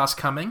expansion pass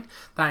coming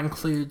that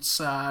includes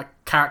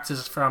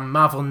characters from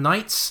Marvel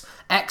Knights,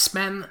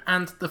 X-Men,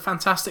 and the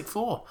Fantastic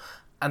Four.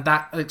 And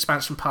that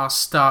expansion pass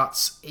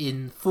starts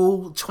in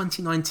fall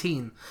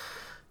 2019.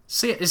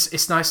 So yeah,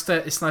 it's nice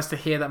to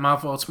hear that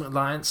Marvel Ultimate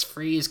Alliance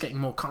 3 is getting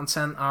more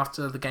content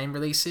after the game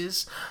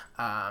releases.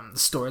 The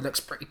story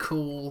looks pretty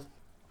cool.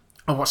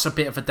 I watched a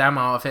bit of a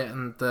demo of it,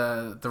 and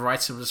the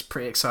writer was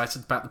pretty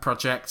excited about the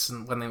project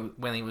and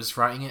when he was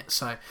writing it.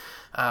 So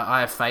I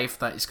have faith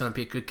that it's going to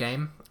be a good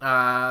game.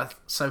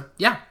 So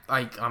yeah,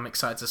 I'm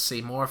excited to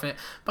see more of it.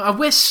 But I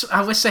wish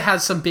they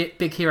had some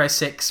Big Hero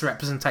 6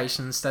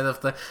 representation instead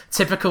of the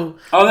typical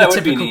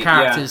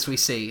characters we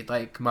see,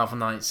 like Marvel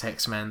Knights,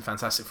 X-Men,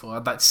 Fantastic Four.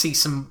 I'd like to see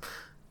some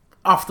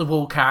off the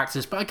wall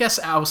characters, but I guess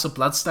Elsa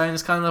Bloodstone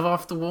is kind of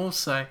off the wall.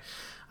 So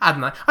I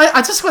don't know.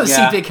 I just want to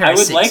see Big Hero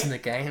 6 in the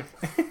game.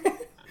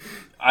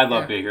 I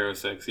love Big Hero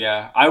 6,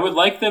 yeah. I would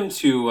like them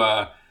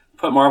to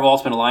put Marvel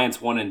Ultimate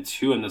Alliance 1 and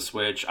 2 in the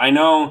Switch. I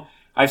know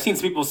I've seen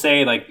some people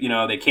say, like,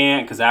 they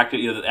can't because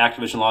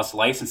Activision lost the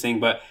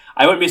licensing, but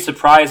I wouldn't be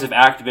surprised if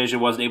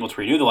Activision wasn't able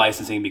to renew the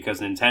licensing because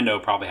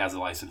Nintendo probably has the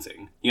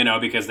licensing,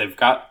 because they've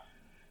got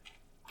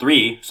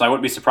 3, so I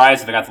wouldn't be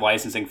surprised if they got the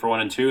licensing for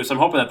 1 and 2, so I'm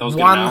hoping that those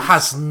get announced. 1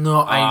 has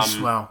not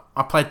aged well.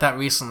 I played that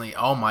recently.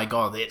 Oh my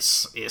god,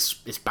 it's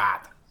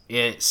bad.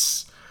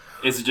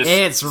 Is it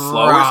just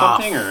slow rough.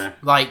 Or something? Or?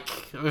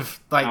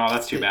 Oh,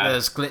 that's too bad.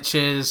 There's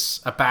glitches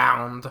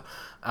abound.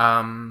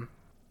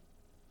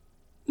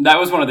 That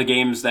was one of the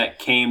games that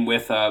came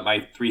with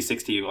my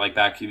 360, like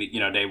back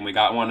day when we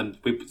got one, and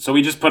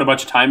we just put a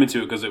bunch of time into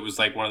it because it was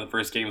like one of the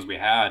first games we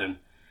had, and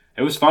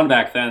it was fun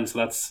back then. So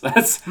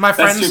that's my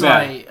friends too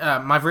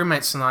bad. My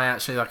roommates and I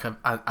actually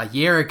a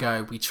year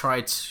ago we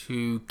tried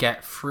to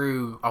get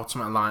through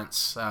Ultimate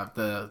Alliance,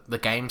 the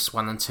games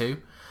 1 and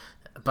 2.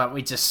 But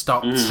we just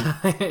stopped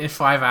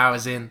 5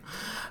 hours in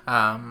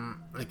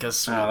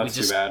because we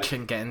just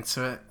couldn't get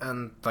into it,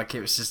 and like it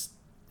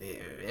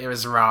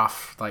was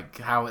rough, like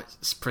how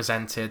it's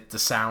presented, the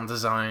sound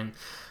design.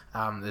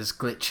 There's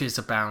glitches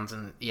abound,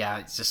 and yeah,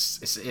 it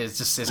just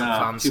isn't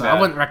fun. So I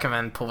wouldn't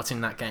recommend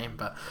porting that game.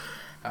 But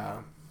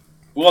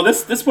well,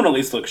 this one at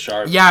least looks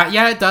sharp.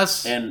 Yeah, it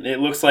does, and it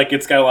looks like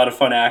it's got a lot of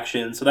fun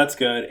action, so that's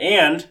good.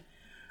 And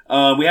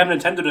we have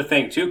Nintendo to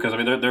thank too, because I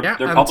mean they're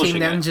publishing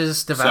Team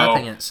Ninja's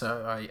developing it,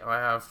 so I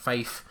have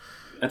faith.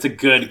 That's a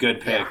good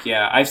pick.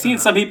 Yeah, I've seen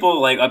some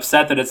people like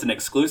upset that it's an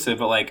exclusive,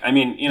 but like I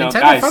mean Nintendo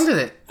guys, funded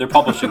it. They're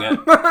publishing it.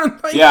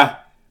 Yeah,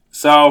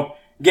 so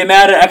get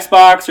mad at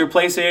Xbox or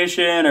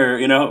PlayStation or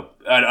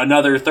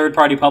another third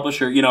party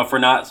publisher for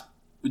not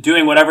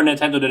doing whatever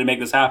Nintendo did to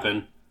make this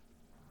happen.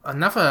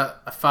 Another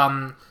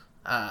fun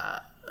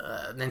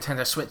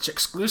Nintendo Switch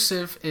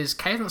exclusive is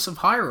Cadence of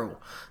Hyrule.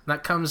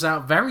 That comes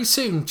out very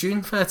soon,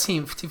 June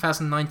 13th,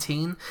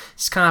 2019.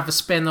 It's kind of a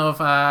spin of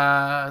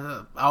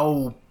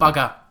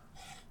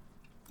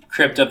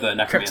Crypt of the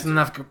Necromancer.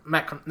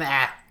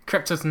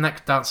 Crypt of the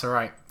Necrodancer,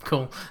 right?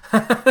 Cool.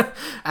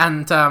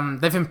 And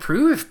they've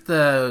improved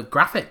the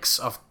graphics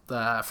of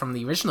from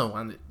the original,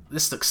 and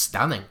this looks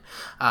stunning.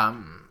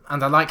 And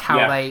I like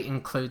how they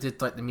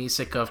included like the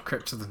music of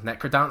Crypt of the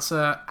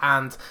Necrodancer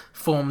and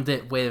formed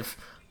it with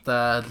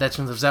the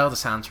Legend of Zelda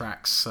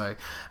soundtracks. So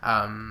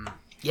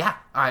yeah,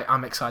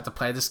 I'm excited to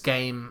play this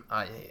game.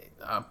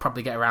 I'll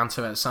probably get around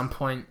to it at some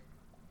point.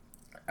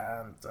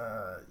 And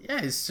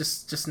yeah, it's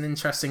just an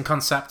interesting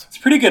concept. It's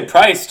a pretty good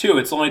price too.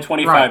 It's only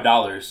 $25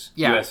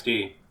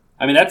 USD.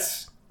 I mean,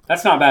 that's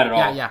not bad at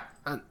all. Yeah.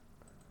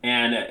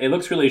 And it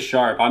looks really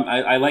sharp.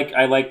 I like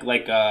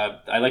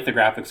the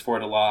graphics for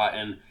it a lot.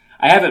 And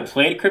I haven't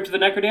played Crypt of the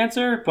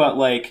Necrodancer, but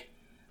like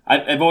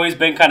I've always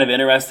been kind of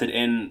interested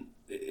in.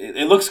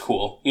 It looks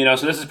cool, you know.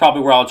 So this is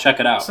probably where I'll check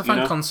it out. It's a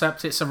fun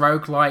concept. It's a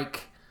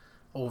roguelike.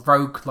 Or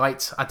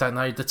roguelite, I don't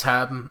know the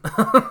term.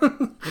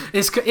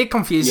 It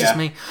confuses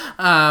me.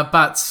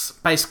 But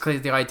basically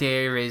the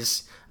idea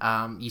is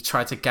you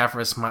try to gather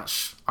as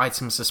much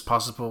items as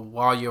possible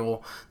while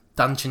you're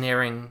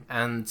dungeoneering,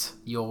 and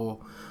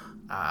you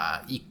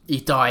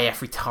die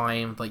every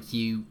time like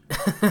you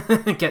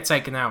get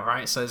taken out,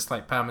 right? So it's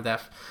like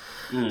permadeath.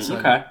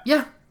 Okay.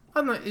 Yeah.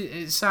 I don't know.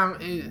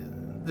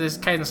 This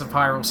Cadence of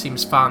Hyrule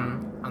seems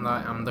fun, and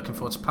I'm looking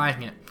forward to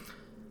playing it.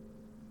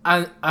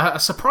 And a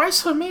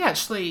surprise for me,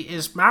 actually,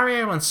 is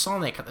Mario and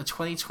Sonic at the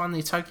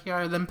 2020 Tokyo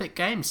Olympic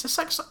Games. This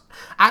is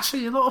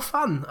actually a lot of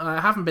fun. I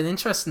haven't been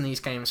interested in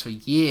these games for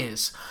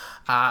years,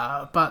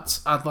 but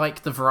I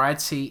like the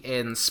variety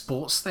in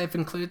sports they've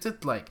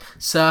included, like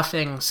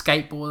surfing,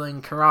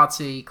 skateboarding,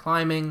 karate,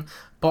 climbing,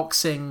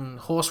 boxing,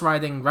 horse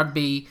riding,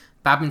 rugby,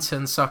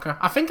 badminton, soccer.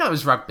 I think that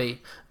was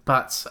rugby,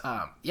 but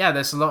yeah,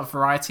 there's a lot of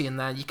variety in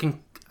there. You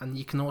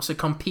can also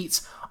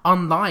compete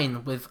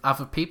online with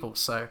other people,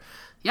 so...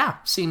 yeah,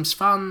 seems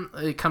fun.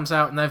 It comes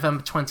out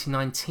November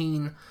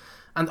 2019.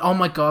 And oh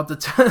my god, the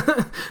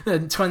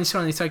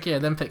 2020 Tokyo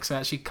Olympics are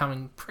actually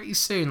coming pretty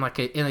soon, like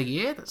in a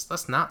year.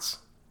 That's nuts.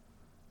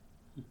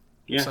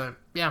 Yeah. So,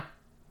 yeah.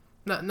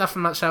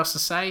 Nothing much else to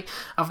say,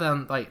 other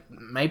than, like,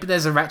 maybe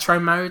there's a retro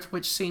mode,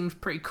 which seems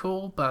pretty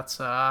cool. But,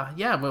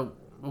 yeah, we'll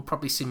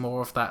probably see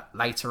more of that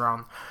later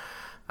on.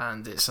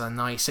 And it's a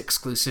nice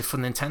exclusive for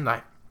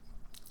Nintendo.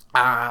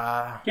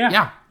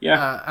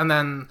 Yeah. And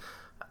then...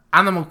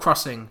 Animal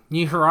Crossing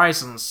New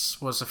Horizons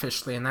was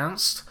officially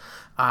announced.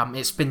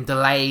 It's been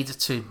delayed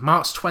to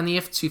March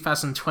 20th,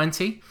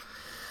 2020.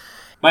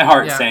 My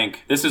heart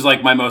sank. This is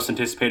like my most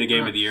anticipated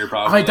game of the year,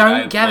 probably. I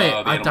don't get it.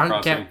 I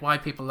don't get why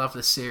people love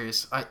this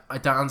series. I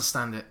don't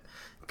understand it.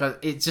 But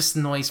it just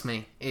annoys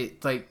me.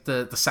 It like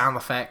the sound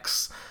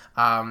effects,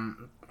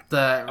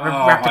 the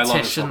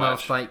repetition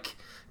of like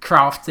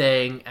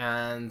crafting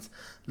and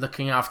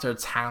looking after a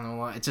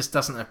town. It just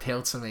doesn't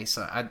appeal to me.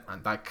 So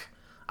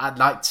I'd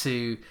like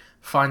to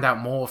find out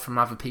more from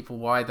other people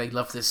why they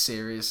love this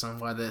series and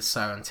why they're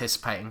so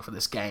anticipating for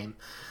this game.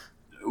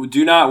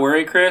 Do not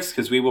worry, Chris,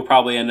 because we will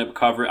probably end up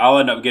I'll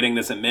end up getting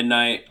this at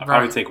midnight. I'll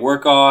probably take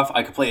work off.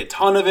 I could play a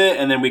ton of it,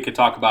 and then we could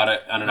talk about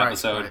it on an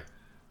episode. Right.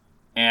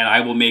 And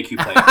I will make you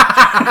play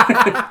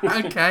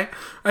it.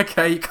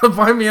 Okay. You can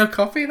buy me a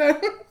copy then?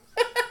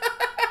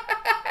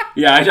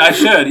 Yeah, I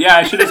should. Yeah,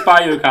 I should just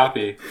buy you a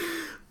copy.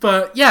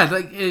 But yeah,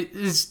 like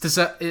it's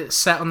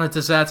set on a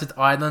deserted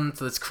island.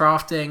 There's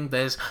crafting.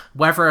 There's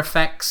weather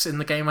effects in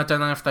the game. I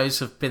don't know if those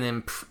have been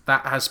in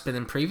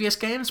previous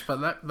games,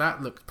 but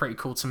that looked pretty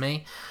cool to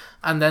me.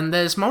 And then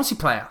there's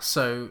multiplayer.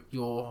 So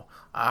you're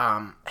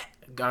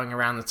going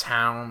around the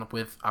town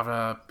with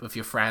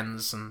your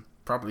friends and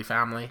probably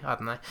family. I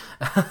don't know.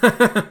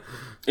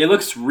 It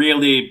looks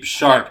really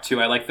sharp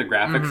too. I like the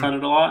graphics on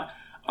it a lot.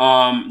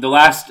 The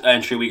last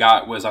entry we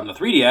got was on the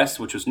 3DS,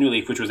 which was New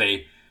Leaf, which was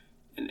an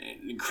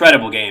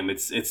incredible game.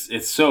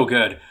 It's so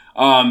good.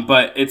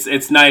 But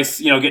it's nice,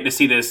 getting to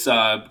see this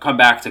come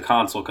back to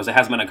console, because it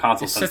hasn't been a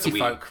console since the Wii. City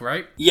Folk,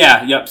 right?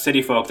 Yeah, yep,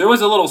 City Folk. There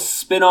was a little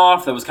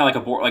spin-off that was kind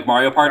of like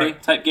Mario Party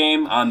type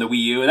game on the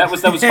Wii U, and that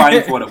was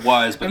fine for what it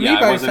was. But yeah,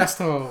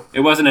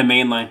 it wasn't a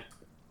mainline.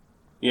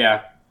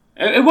 Yeah,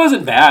 it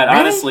wasn't bad, really?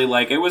 Honestly.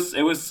 Like it was.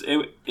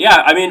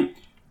 Yeah, I mean,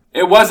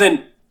 it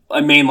wasn't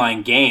a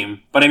mainline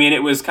game, but I mean,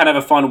 it was kind of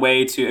a fun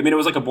way to. I mean, it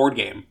was like a board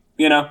game,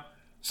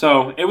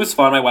 So it was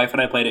fun. My wife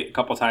and I played it a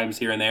couple times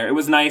here and there. It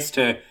was nice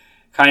to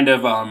kind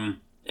of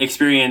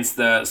experience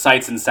the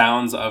sights and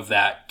sounds of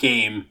that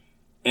game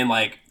in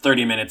like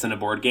 30 minutes in a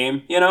board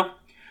game,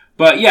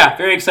 But yeah,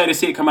 very excited to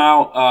see it come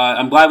out.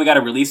 I'm glad we got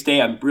a release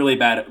date. I'm really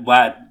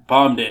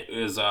bummed it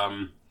was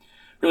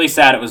really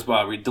sad it was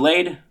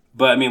delayed.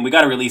 But I mean, we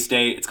got a release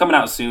date. It's coming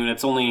out soon.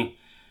 It's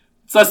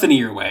less than a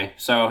year away.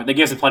 So that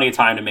gives it plenty of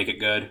time to make it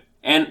good.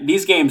 And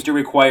these games do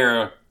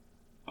require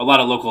a lot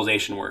of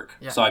localization work.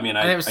 Yeah. So I mean,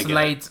 and it was I get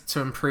delayed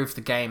to improve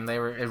the game. They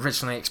were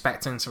originally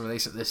expecting to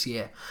release it this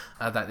year,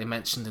 that they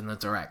mentioned in the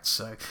direct.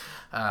 So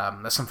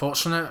that's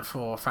unfortunate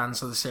for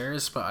fans of the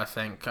series, but I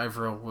think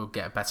overall we'll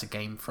get a better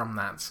game from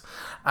that.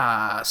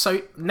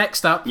 So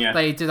next up,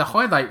 they did a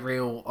highlight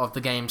reel of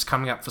the games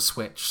coming up for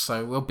Switch.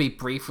 So we'll be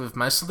brief with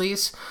most of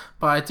these,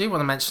 but I do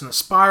want to mention that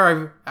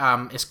Spyro,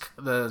 is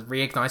the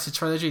Reignited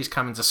trilogy, is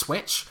coming to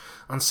Switch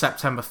on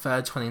September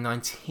 3rd,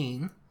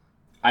 2019.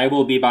 I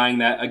will be buying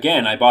that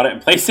again. I bought it in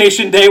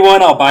PlayStation Day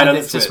 1. I'll buy it on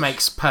the Switch. It just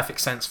makes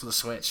perfect sense for the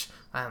Switch.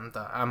 And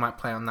I might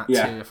play on that too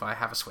if I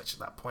have a Switch at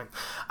that point.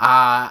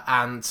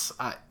 And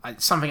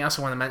something else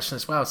I want to mention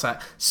as well is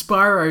that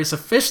Spyro is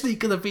officially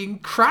going to be in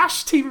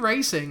Crash Team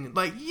Racing.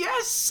 Like,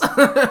 yes!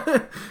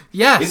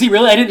 Yes! Is he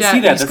really? I didn't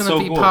see that. That's so cool. He's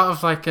going to be part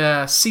of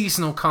like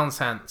seasonal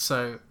content.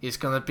 So he's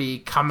going to be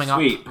coming up.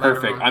 Sweet.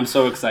 Perfect. I'm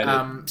so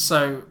excited.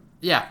 So,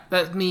 yeah.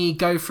 Let me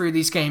go through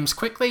these games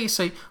quickly.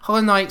 So,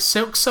 Hollow Knight,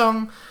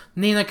 Silksong,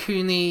 Ni no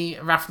Kuni,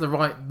 Wrath of the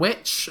White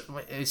Witch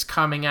is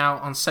coming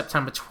out on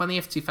September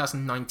 20th,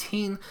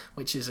 2019,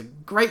 which is a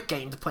great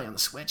game to play on the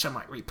Switch. I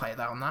might replay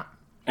that on that.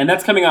 And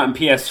that's coming out in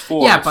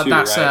PS4 Yeah, but too,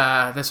 that's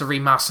right? There's a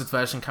remastered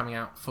version coming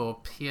out for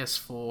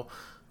PS4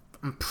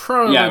 and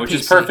Pro. Yeah, which PC.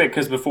 is perfect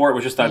because before it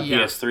was just on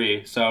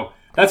PS3. So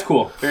that's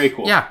cool. Very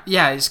cool.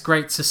 Yeah, it's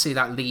great to see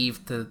that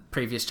leave the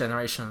previous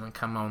generation and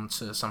come on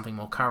to something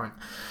more current.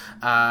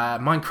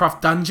 Minecraft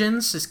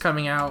Dungeons is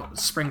coming out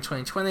spring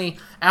 2020.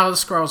 Elder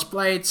Scrolls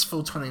Blades,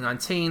 fall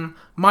 2019.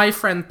 My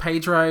Friend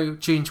Pedro,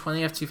 June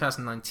 20th,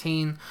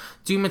 2019.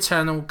 Doom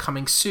Eternal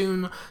coming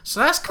soon.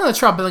 So that's kind of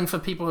troubling for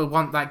people who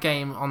want that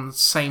game on the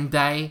same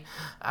day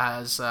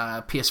as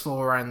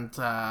PS4 and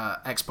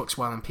Xbox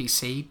One and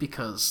PC,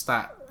 because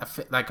that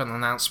got an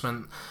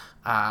announcement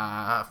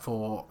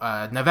for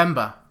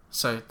November.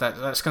 So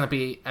that's going to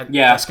be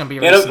that's going to be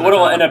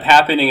what'll end up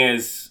happening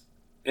is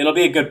it'll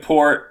be a good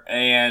port,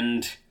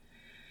 and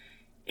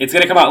it's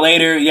going to come out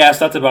later. Yes,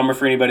 that's a bummer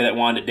for anybody that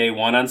wanted it day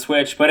one on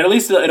Switch, but at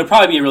least it'll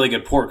probably be a really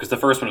good port because the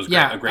first one was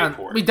a great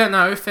port. We don't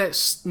know if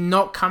it's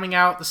not coming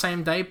out the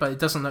same day, but it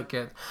doesn't look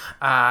good.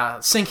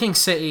 Sinking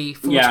City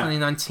for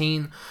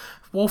 2019.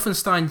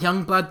 Wolfenstein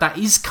Youngblood, that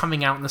is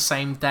coming out on the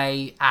same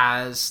day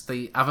as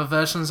the other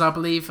versions, I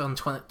believe, on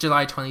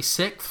July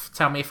 26th.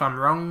 Tell me if I'm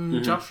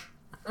wrong, Josh.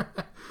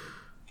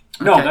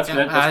 No, that's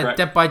correct.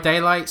 Dead by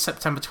Daylight,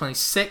 September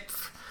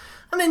 26th.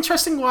 An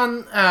interesting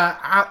one,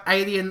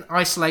 Alien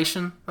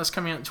Isolation, that's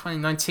coming out in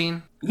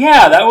 2019.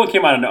 Yeah, that one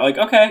came out of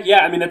okay, yeah,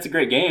 I mean, that's a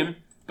great game.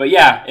 But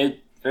yeah,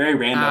 very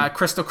random.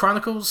 Crystal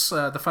Chronicles,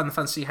 the Final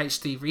Fantasy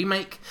HD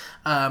remake,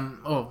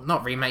 or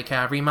not remake,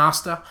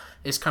 remaster,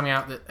 is coming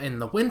out in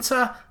the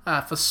winter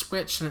for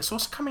Switch, and it's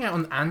also coming out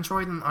on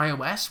Android and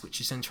iOS,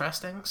 which is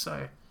interesting.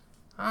 So,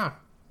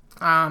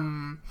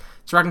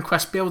 Dragon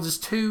Quest Builders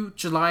 2,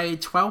 July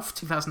 12th,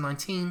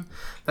 2019.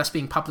 That's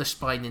being published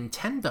by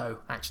Nintendo,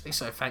 actually,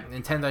 so thank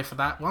Nintendo for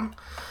that one.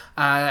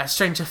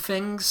 Stranger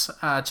Things,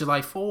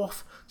 July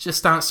 4th.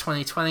 Just Dance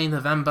 2020,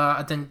 November.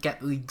 I didn't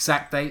get the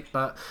exact date,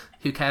 but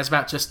who cares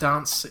about Just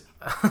Dance?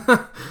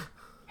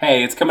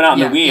 Hey, it's coming out on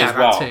the Wii as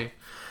well. That too.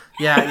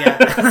 Yeah.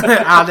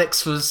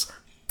 Alex was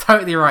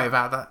totally right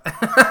about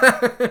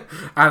that.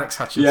 Alex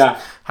Hutchinson.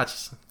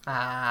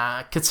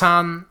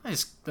 Catan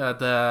is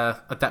the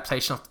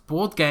adaptation of the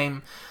board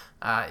game,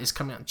 is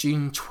coming out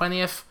June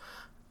 20th.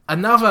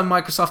 Another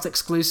Microsoft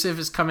exclusive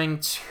is coming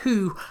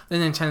to the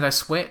Nintendo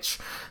Switch.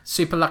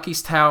 Super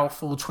Lucky's Tale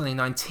fall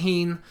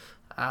 2019.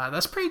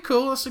 That's pretty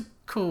cool. That's a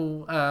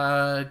cool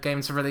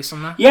game to release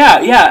on there.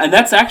 Yeah, and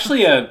that's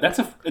actually I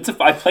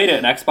played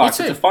it on Xbox.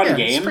 It's a fun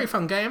game. It's a pretty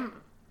fun game.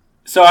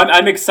 So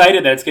I'm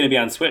excited that it's going to be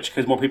on Switch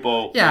because more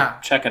people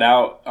check it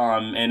out.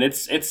 And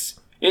it's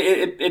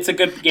a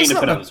good game to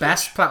put on the Switch. It's not the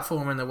best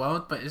platform in the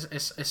world, but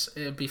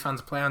it'd be fun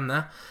to play on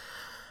there.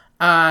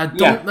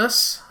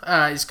 Dauntless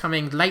is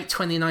coming late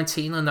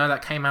 2019. I know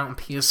that came out on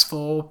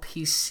PS4,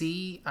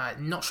 PC.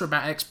 Not sure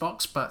about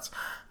Xbox, but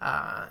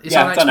it's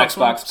on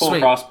Xbox. Full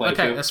crossplay.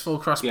 Okay, too. That's full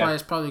crossplay. Yeah.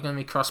 It's probably going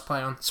to be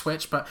crossplay on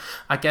Switch, but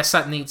I guess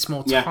that needs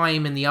more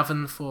time in the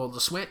oven for the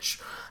Switch.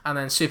 And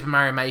then Super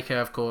Mario Maker,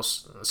 of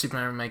course, Super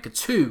Mario Maker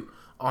 2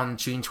 on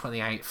June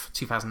 28th,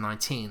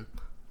 2019.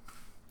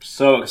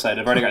 So excited!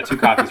 I've already got 2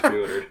 copies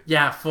pre-ordered.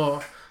 Yeah,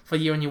 for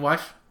you and your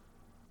wife.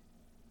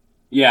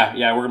 Yeah,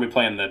 we're gonna be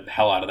playing the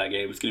hell out of that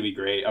game. It's gonna be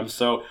great. I'm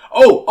so.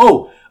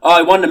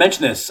 I wanted to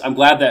mention this. I'm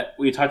glad that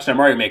we touched on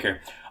Mario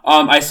Maker.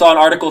 I saw an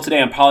article today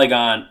on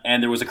Polygon,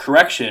 and there was a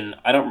correction.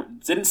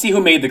 Didn't see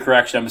who made the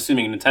correction. I'm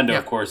assuming Nintendo,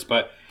 of course,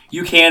 but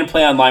you can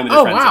play online with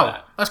your friends. Oh wow,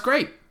 that. That's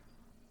great.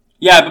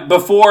 Yeah, but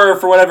before,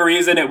 for whatever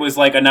reason, it was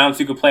announced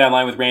you could play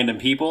online with random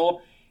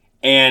people,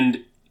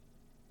 and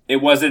it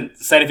wasn't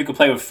said if you could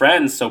play with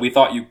friends. So we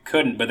thought you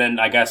couldn't, but then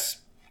I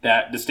guess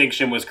that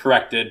distinction was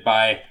corrected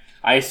by,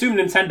 I assume,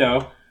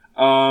 Nintendo.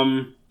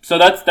 So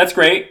that's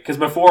great, because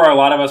before a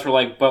lot of us were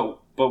like, but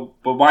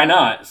why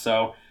not?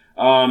 So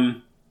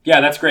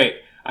that's great.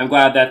 I'm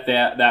glad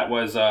that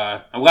was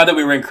I'm glad that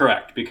we were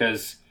incorrect,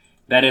 because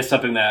that is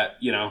something that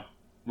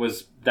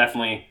was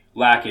definitely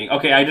lacking.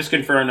 Okay, I just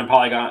confirmed on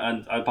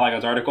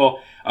Polygon's article.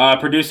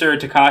 Producer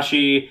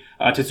Takashi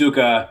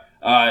Tezuka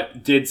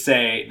did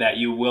say that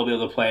you will be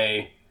able to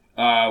play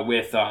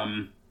with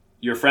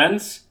your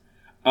friends.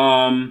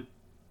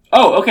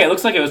 Okay, it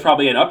looks like it was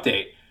probably an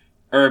update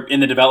or in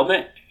the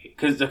development.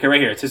 Okay, right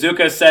here.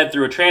 Tezuka said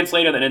through a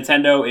translator that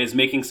Nintendo is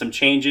making some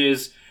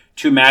changes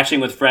to matching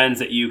with friends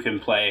that you can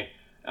play.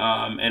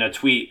 And a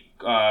tweet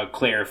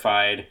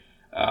clarified.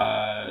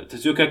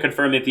 Tezuka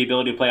confirmed that the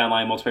ability to play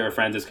online multiplayer with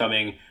friends is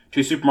coming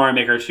to Super Mario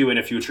Maker 2 in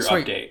a future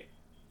update.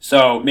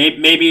 So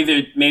maybe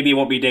it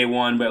won't be day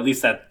one, but at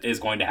least that is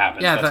going to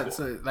happen. Yeah, that's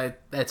cool.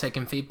 They're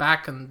taking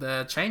feedback and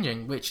they're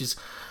changing, which is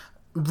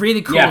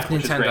really cool with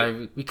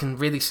Nintendo. We can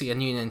really see a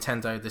new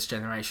Nintendo this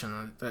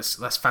generation.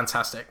 That's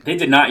fantastic. They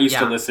did not used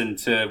to listen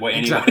to what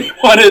anybody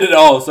wanted at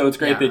all, so it's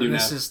great they do now.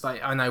 This is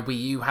I know Wii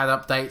U had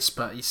updates,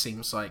 but it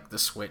seems like the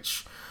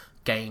Switch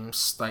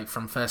games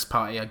from first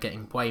party are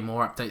getting way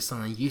more updates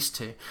than they used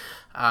to.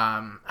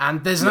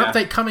 And there's an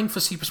update coming for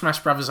Super Smash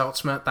Bros.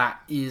 Ultimate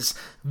that is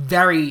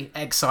very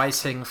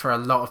exciting for a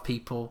lot of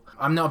people.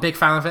 I'm not a big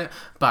fan of it,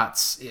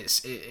 but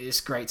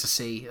it's great to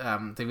see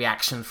the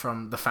reaction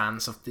from the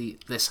fans of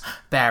this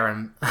bear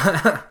and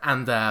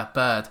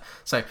bird.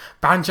 So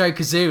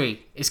Banjo-Kazooie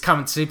is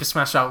coming to Super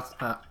Smash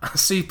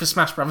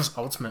Bros.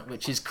 Ultimate,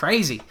 which is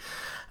crazy.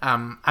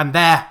 And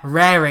they're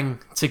raring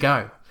to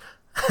go.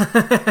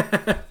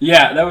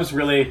 Yeah, that was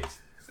really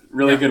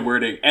good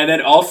wording. And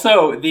then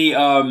also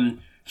the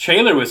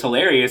trailer was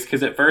hilarious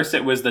because at first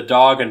it was the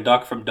dog and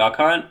duck from Duck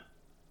Hunt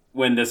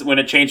when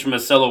it changed from a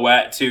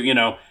silhouette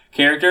to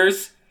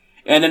characters,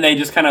 and then they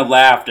just kind of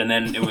laughed, and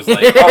then it was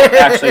like, oh,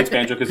 actually it's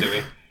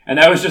Banjo-Kazooie, and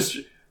that was just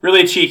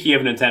really cheeky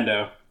of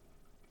Nintendo.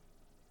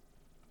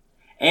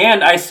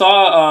 And I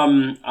saw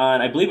on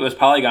I believe it was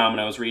Polygon when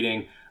I was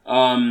reading.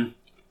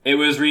 It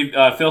was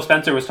Phil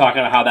Spencer was talking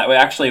about how that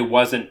actually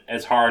wasn't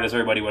as hard as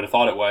everybody would have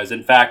thought it was.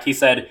 In fact, he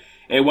said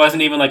it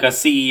wasn't even like a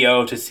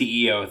CEO to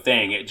CEO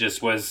thing. It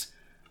just was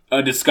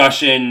a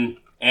discussion,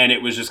 and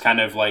it was just kind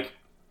of like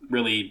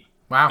really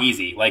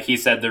easy. Like he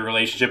said, the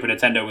relationship with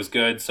Nintendo was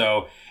good,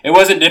 so it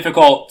wasn't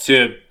difficult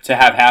to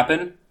have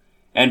happen.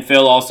 And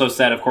Phil also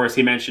said, of course,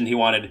 he mentioned he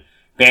wanted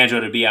Banjo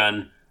to be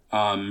on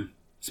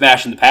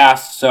Smash in the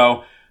past,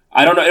 so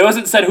I don't know. It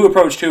wasn't said who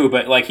approached who,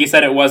 but like he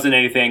said, it wasn't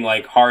anything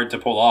like hard to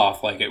pull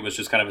off. Like it was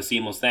just kind of a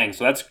seamless thing.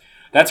 So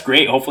that's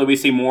great. Hopefully, we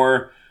see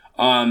more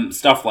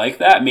stuff like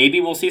that.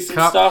 Maybe we'll see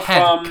some stuff.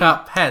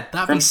 Cuphead.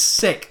 That'd be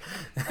sick.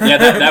 Yeah,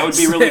 that would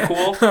be really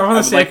cool. I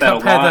want to see a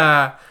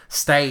Cuphead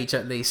stage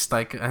at least,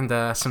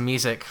 and some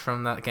music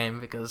from that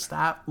game because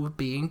that would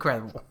be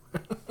incredible.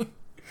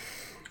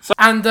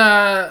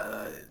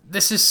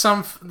 This is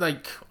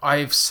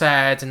I've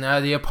said in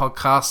earlier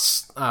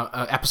podcasts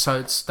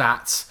episodes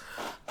that.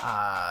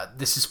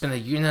 This has been a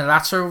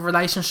unilateral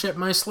relationship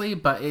mostly,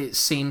 but it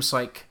seems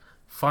like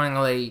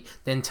finally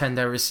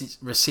Nintendo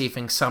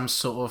receiving some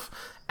sort of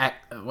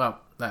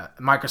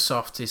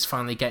Microsoft is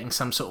finally getting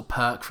some sort of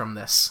perk from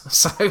this.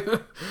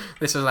 So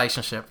this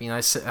relationship,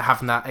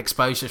 having that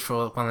exposure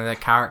for one of their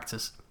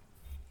characters.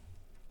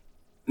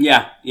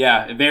 Yeah,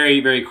 very,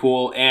 very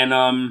cool,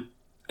 and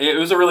it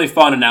was a really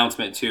fun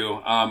announcement too.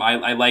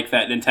 I like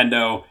that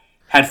Nintendo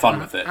had fun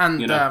with it,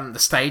 and the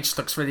stage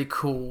looks really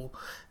cool.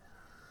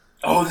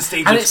 Oh, the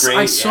stage looks great.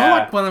 I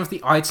saw one of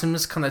the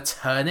items kind of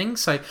turning.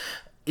 So,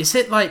 is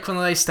it like one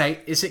of those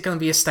Is it going to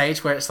be a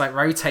stage where it's like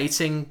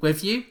rotating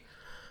with you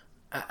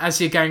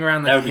as you're going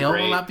around the hill?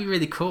 Well, that'd be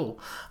really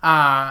cool.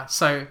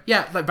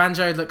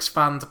 Banjo looks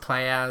fun to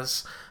play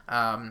as,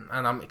 and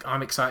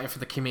I'm excited for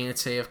the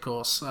community, of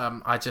course.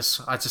 I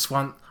just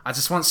want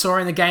Sora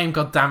in the game.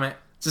 God damn it!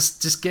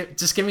 Just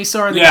give me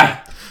Sora in the game.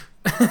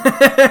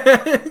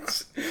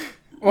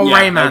 Or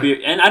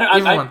Rayman.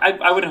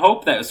 I would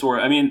hope that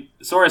Sora... I mean,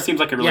 Sora seems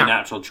like a really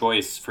natural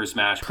choice for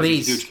Smash because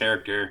he's a huge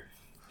character.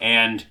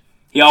 And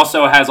he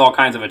also has all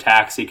kinds of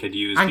attacks he could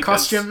use. And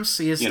costumes.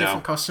 He has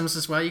different costumes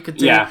as well you could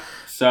do. Yeah,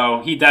 so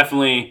he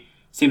definitely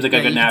seems like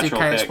a good natural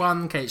pick.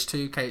 KH1,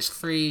 KH2,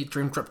 KH3,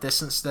 Dream Drop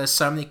Distance. There's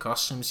so many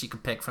costumes you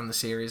could pick from the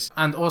series.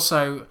 And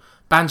also,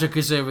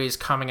 Banjo-Kazooie is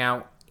coming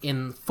out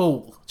in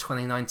fall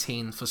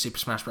 2019 for Super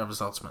Smash Bros.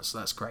 Ultimate, so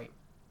that's great.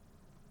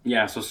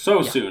 Yeah, so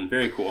soon.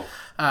 Very cool.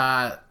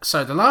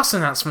 So the last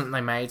announcement they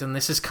made, and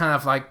this is kind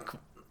of like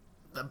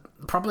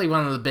probably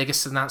one of the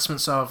biggest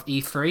announcements of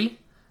E3,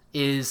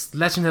 is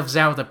Legend of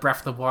Zelda Breath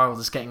of the Wild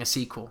is getting a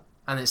sequel.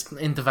 And it's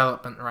in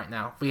development right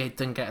now. We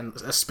didn't get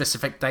a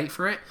specific date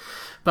for it.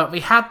 But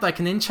we had like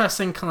an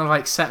interesting kind of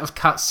like set of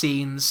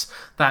cutscenes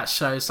that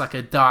shows like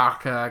a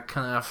darker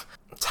kind of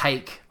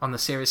take on the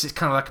series. It's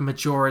kind of like a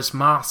Majora's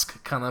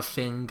Mask kind of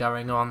thing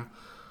going on.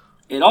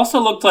 It also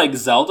looked like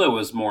Zelda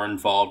was more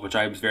involved, which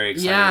I was very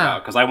excited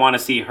about, because I want to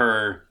see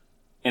her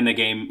in the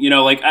game.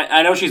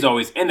 I know she's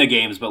always in the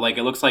games, but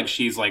it looks like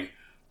she's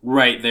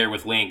right there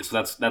with Link, so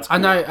that's cool. I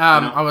know,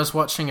 I was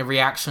watching a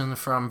reaction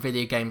from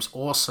Video Games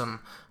Awesome,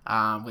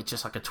 which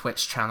is like a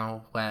Twitch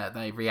channel where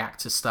they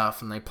react to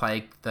stuff and they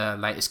play the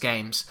latest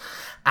games,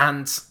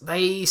 and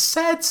they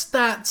said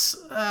that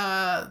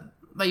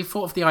they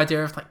thought of the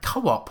idea of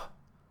co-op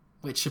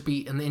which should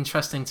be an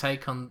interesting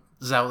take on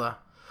Zelda.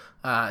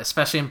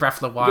 Especially in Breath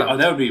of the Wild. Yeah,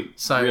 that would be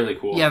really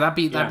cool. Yeah,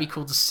 that'd be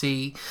cool to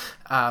see.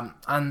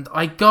 And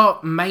I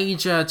got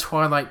major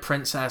Twilight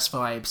Princess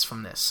vibes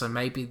from this, so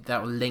maybe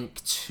that will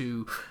link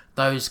to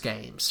those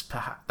games,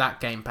 that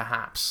game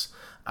perhaps.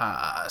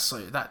 So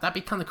that'd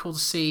be kind of cool to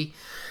see.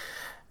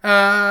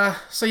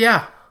 So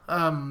yeah,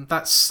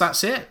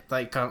 that's it.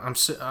 Like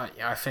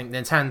I think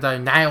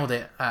Nintendo nailed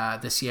it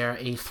this year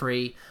at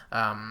E3.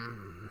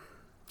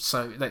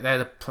 So there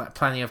are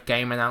plenty of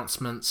game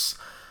announcements.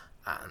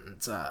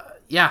 And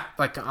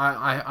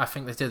I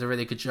think they did a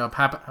really good job.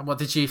 What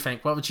did you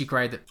think? What would you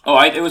grade it?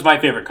 It was my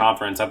favorite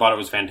conference. I thought it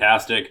was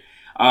fantastic.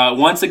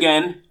 Once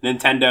again,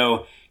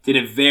 Nintendo did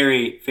a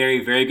very,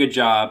 very, very good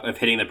job of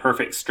hitting the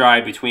perfect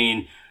stride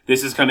between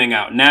this is coming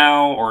out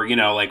now, or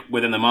like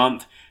within the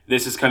month.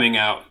 This is coming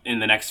out in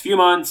the next few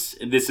months.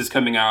 This is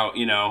coming out,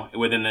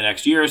 within the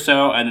next year or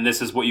so, and then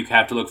this is what you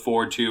have to look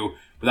forward to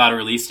without a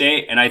release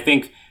date. And I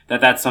think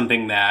that's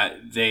something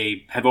that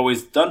they have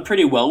always done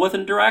pretty well with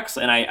in directs,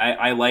 and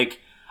I like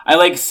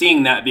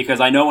seeing that, because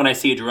I know when I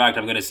see a direct,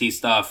 I'm going to see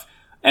stuff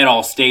at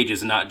all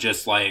stages and not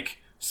just like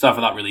stuff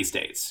without release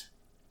dates,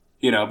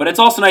 But it's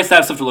also nice to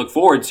have stuff to look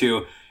forward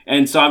to,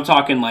 and so I'm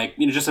talking like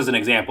just as an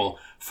example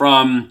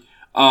from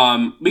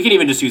we can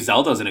even just use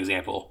Zelda as an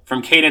example,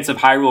 from Cadence of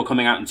Hyrule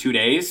coming out in 2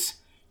 days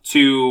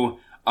to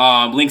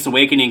Link's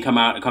Awakening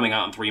coming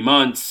out in 3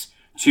 months.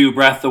 To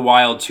Breath of the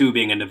Wild 2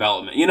 being in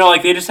development.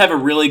 Like they just have a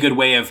really good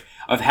way of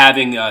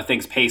having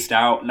things paced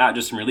out, not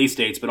just in release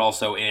dates, but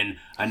also in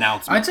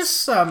announcements. I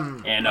just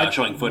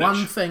showing footage.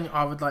 One thing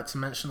I would like to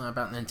mention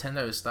about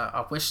Nintendo is that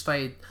I wish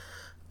they'd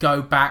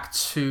go back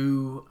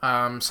to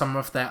some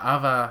of their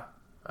other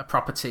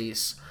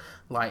properties,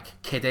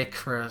 like Kid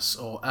Icarus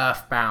or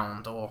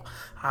Earthbound or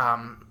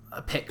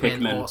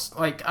Pikmin, or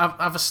like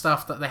other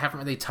stuff that they haven't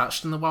really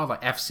touched in a while,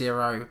 like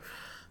F-Zero.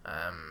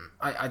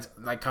 I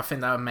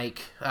think that would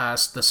make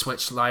the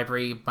Switch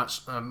library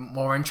much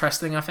more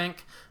interesting, I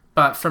think.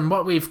 But from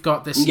what we've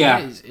got this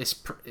year,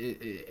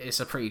 it's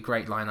a pretty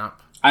great lineup.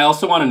 I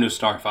also want a new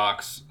Star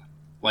Fox,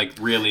 like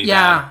really.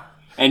 Yeah. Bad.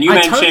 And you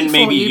mentioned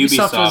maybe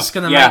Ubisoft was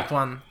going to make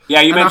one.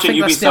 Yeah, you mentioned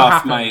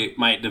Ubisoft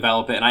might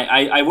develop it, and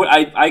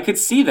I could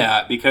see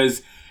that,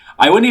 because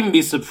I wouldn't even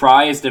be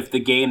surprised if the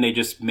game they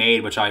just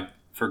made, which I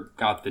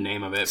forgot the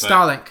name of it,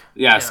 Starlink.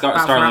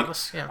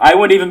 Starlink. Yeah. I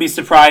wouldn't even be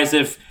surprised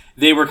if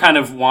they were kind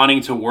of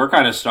wanting to work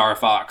on a Star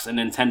Fox, and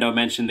Nintendo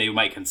mentioned they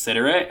might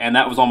consider it, and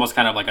that was almost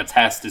kind of like a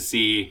test to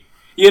see,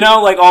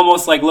 like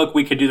almost like, look,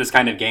 we could do this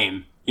kind of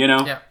game,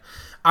 Yeah.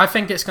 I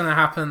think it's going to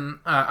happen.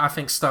 I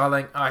think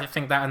Starlink, I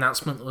think that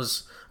announcement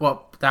was,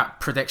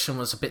 that prediction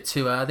was a bit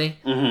too early.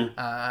 Mm-hmm.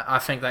 I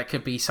think that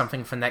could be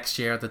something for next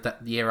year or the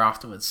year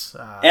afterwards.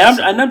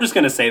 And I'm just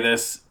going to say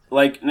this,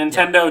 like,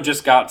 Nintendo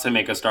just got to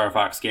make a Star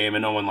Fox game,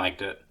 and no one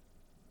liked it.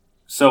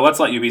 So let's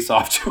let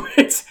Ubisoft do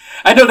it.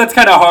 I know that's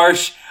kind of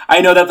harsh. I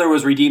know that there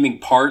was redeeming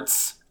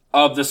parts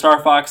of the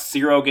Star Fox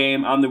Zero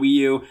game on the Wii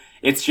U.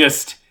 It's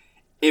just,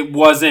 it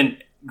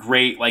wasn't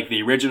great like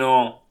the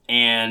original,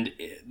 and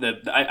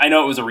I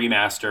know it was a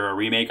remaster or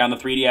remake on the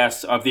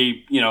 3DS of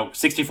the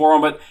 64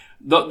 one,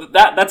 but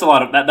that's a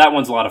lot of that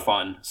one's a lot of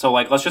fun. So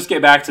like, let's just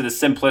get back to the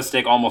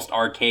simplistic, almost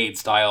arcade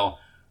style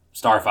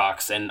Star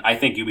Fox, and I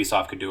think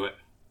Ubisoft could do it.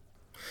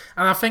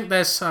 And I think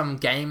there's some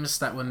games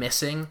that we're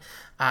missing.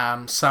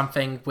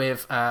 Something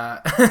with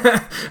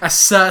a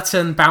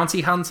certain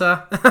bounty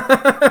hunter.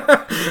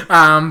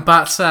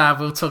 But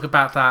we'll talk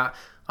about that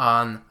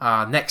on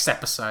our next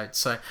episode.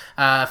 So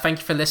thank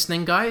you for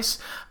listening, guys.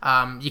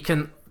 You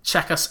can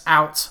check us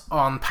out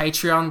on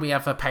Patreon. We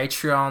have a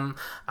Patreon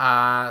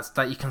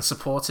that you can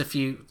support if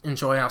you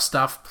enjoy our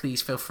stuff.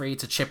 Please feel free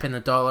to chip in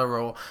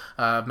 $1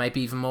 or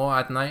maybe even more.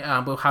 I don't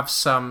know. We'll have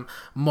some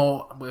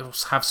more. We'll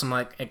have some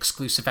like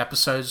exclusive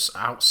episodes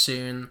out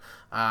soon.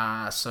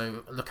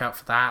 So look out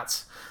for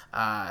that.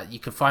 You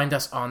can find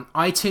us on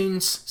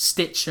iTunes,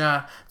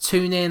 Stitcher,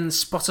 TuneIn,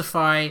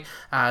 Spotify,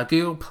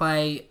 Google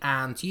Play,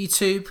 and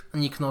YouTube.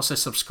 And you can also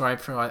subscribe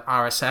through our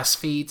RSS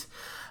feed.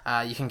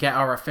 You can get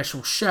our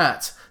official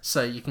shirt.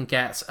 So you can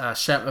get a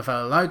shirt with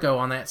a logo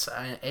on it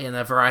in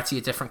a variety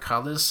of different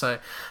colors. So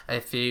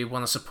if you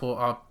want to support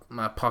our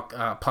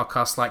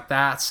podcast like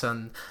that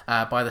and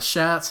buy the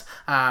shirt,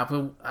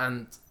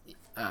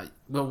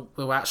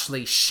 we'll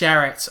actually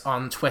share it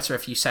on Twitter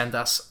if you send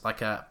us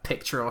like a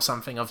picture or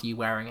something of you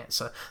wearing it.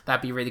 So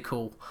that'd be really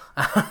cool.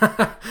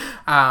 But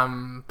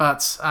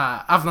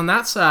other than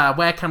that,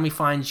 where can we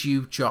find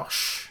you,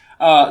 Josh?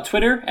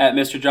 Twitter at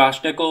Mr.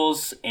 Josh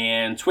Nichols,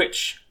 and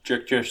Twitch,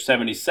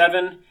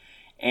 JerkJosh77.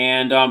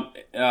 And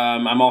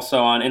I'm also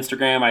on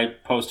Instagram. I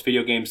post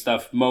video game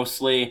stuff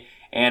mostly.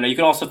 And you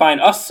can also find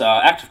us,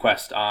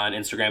 ActiveQuest, on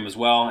Instagram as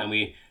well. And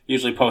we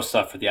usually post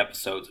stuff for the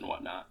episodes and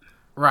whatnot.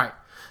 Right.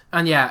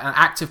 And yeah,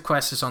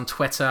 ActiveQuest is on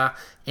Twitter,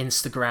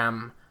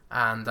 Instagram,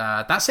 and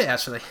that's it,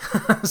 actually.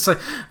 So,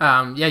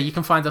 yeah, you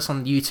can find us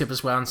on YouTube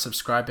as well and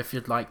subscribe if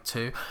you'd like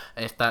to,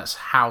 if that's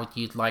how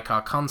you'd like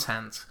our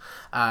content.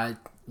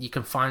 You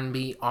can find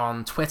me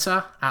on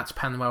Twitter at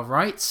Penwell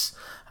Writes.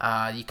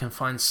 You can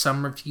find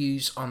some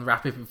reviews on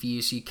Rapid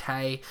Reviews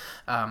UK.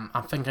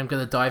 I think I'm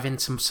going to dive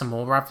into some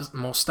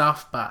more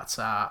stuff, but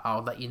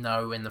I'll let you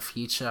know in the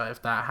future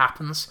if that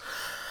happens.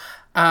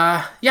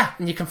 And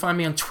you can find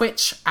me on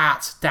Twitch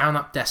at Down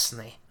Up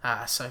Destiny.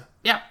 That's a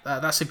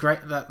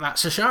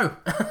show.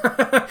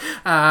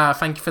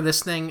 Thank you for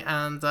listening,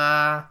 and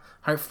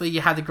hopefully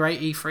you had a great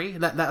E3.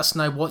 Let us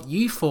know what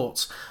you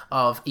thought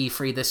of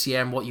E3 this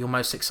year and what you're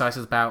most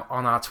excited about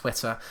on our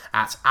Twitter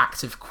at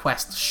Active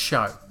Quest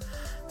Show.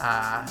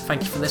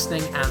 Thank you for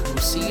listening, and we'll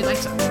see you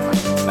later.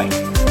 Bye.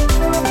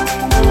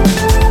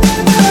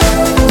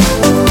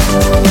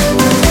 Bye.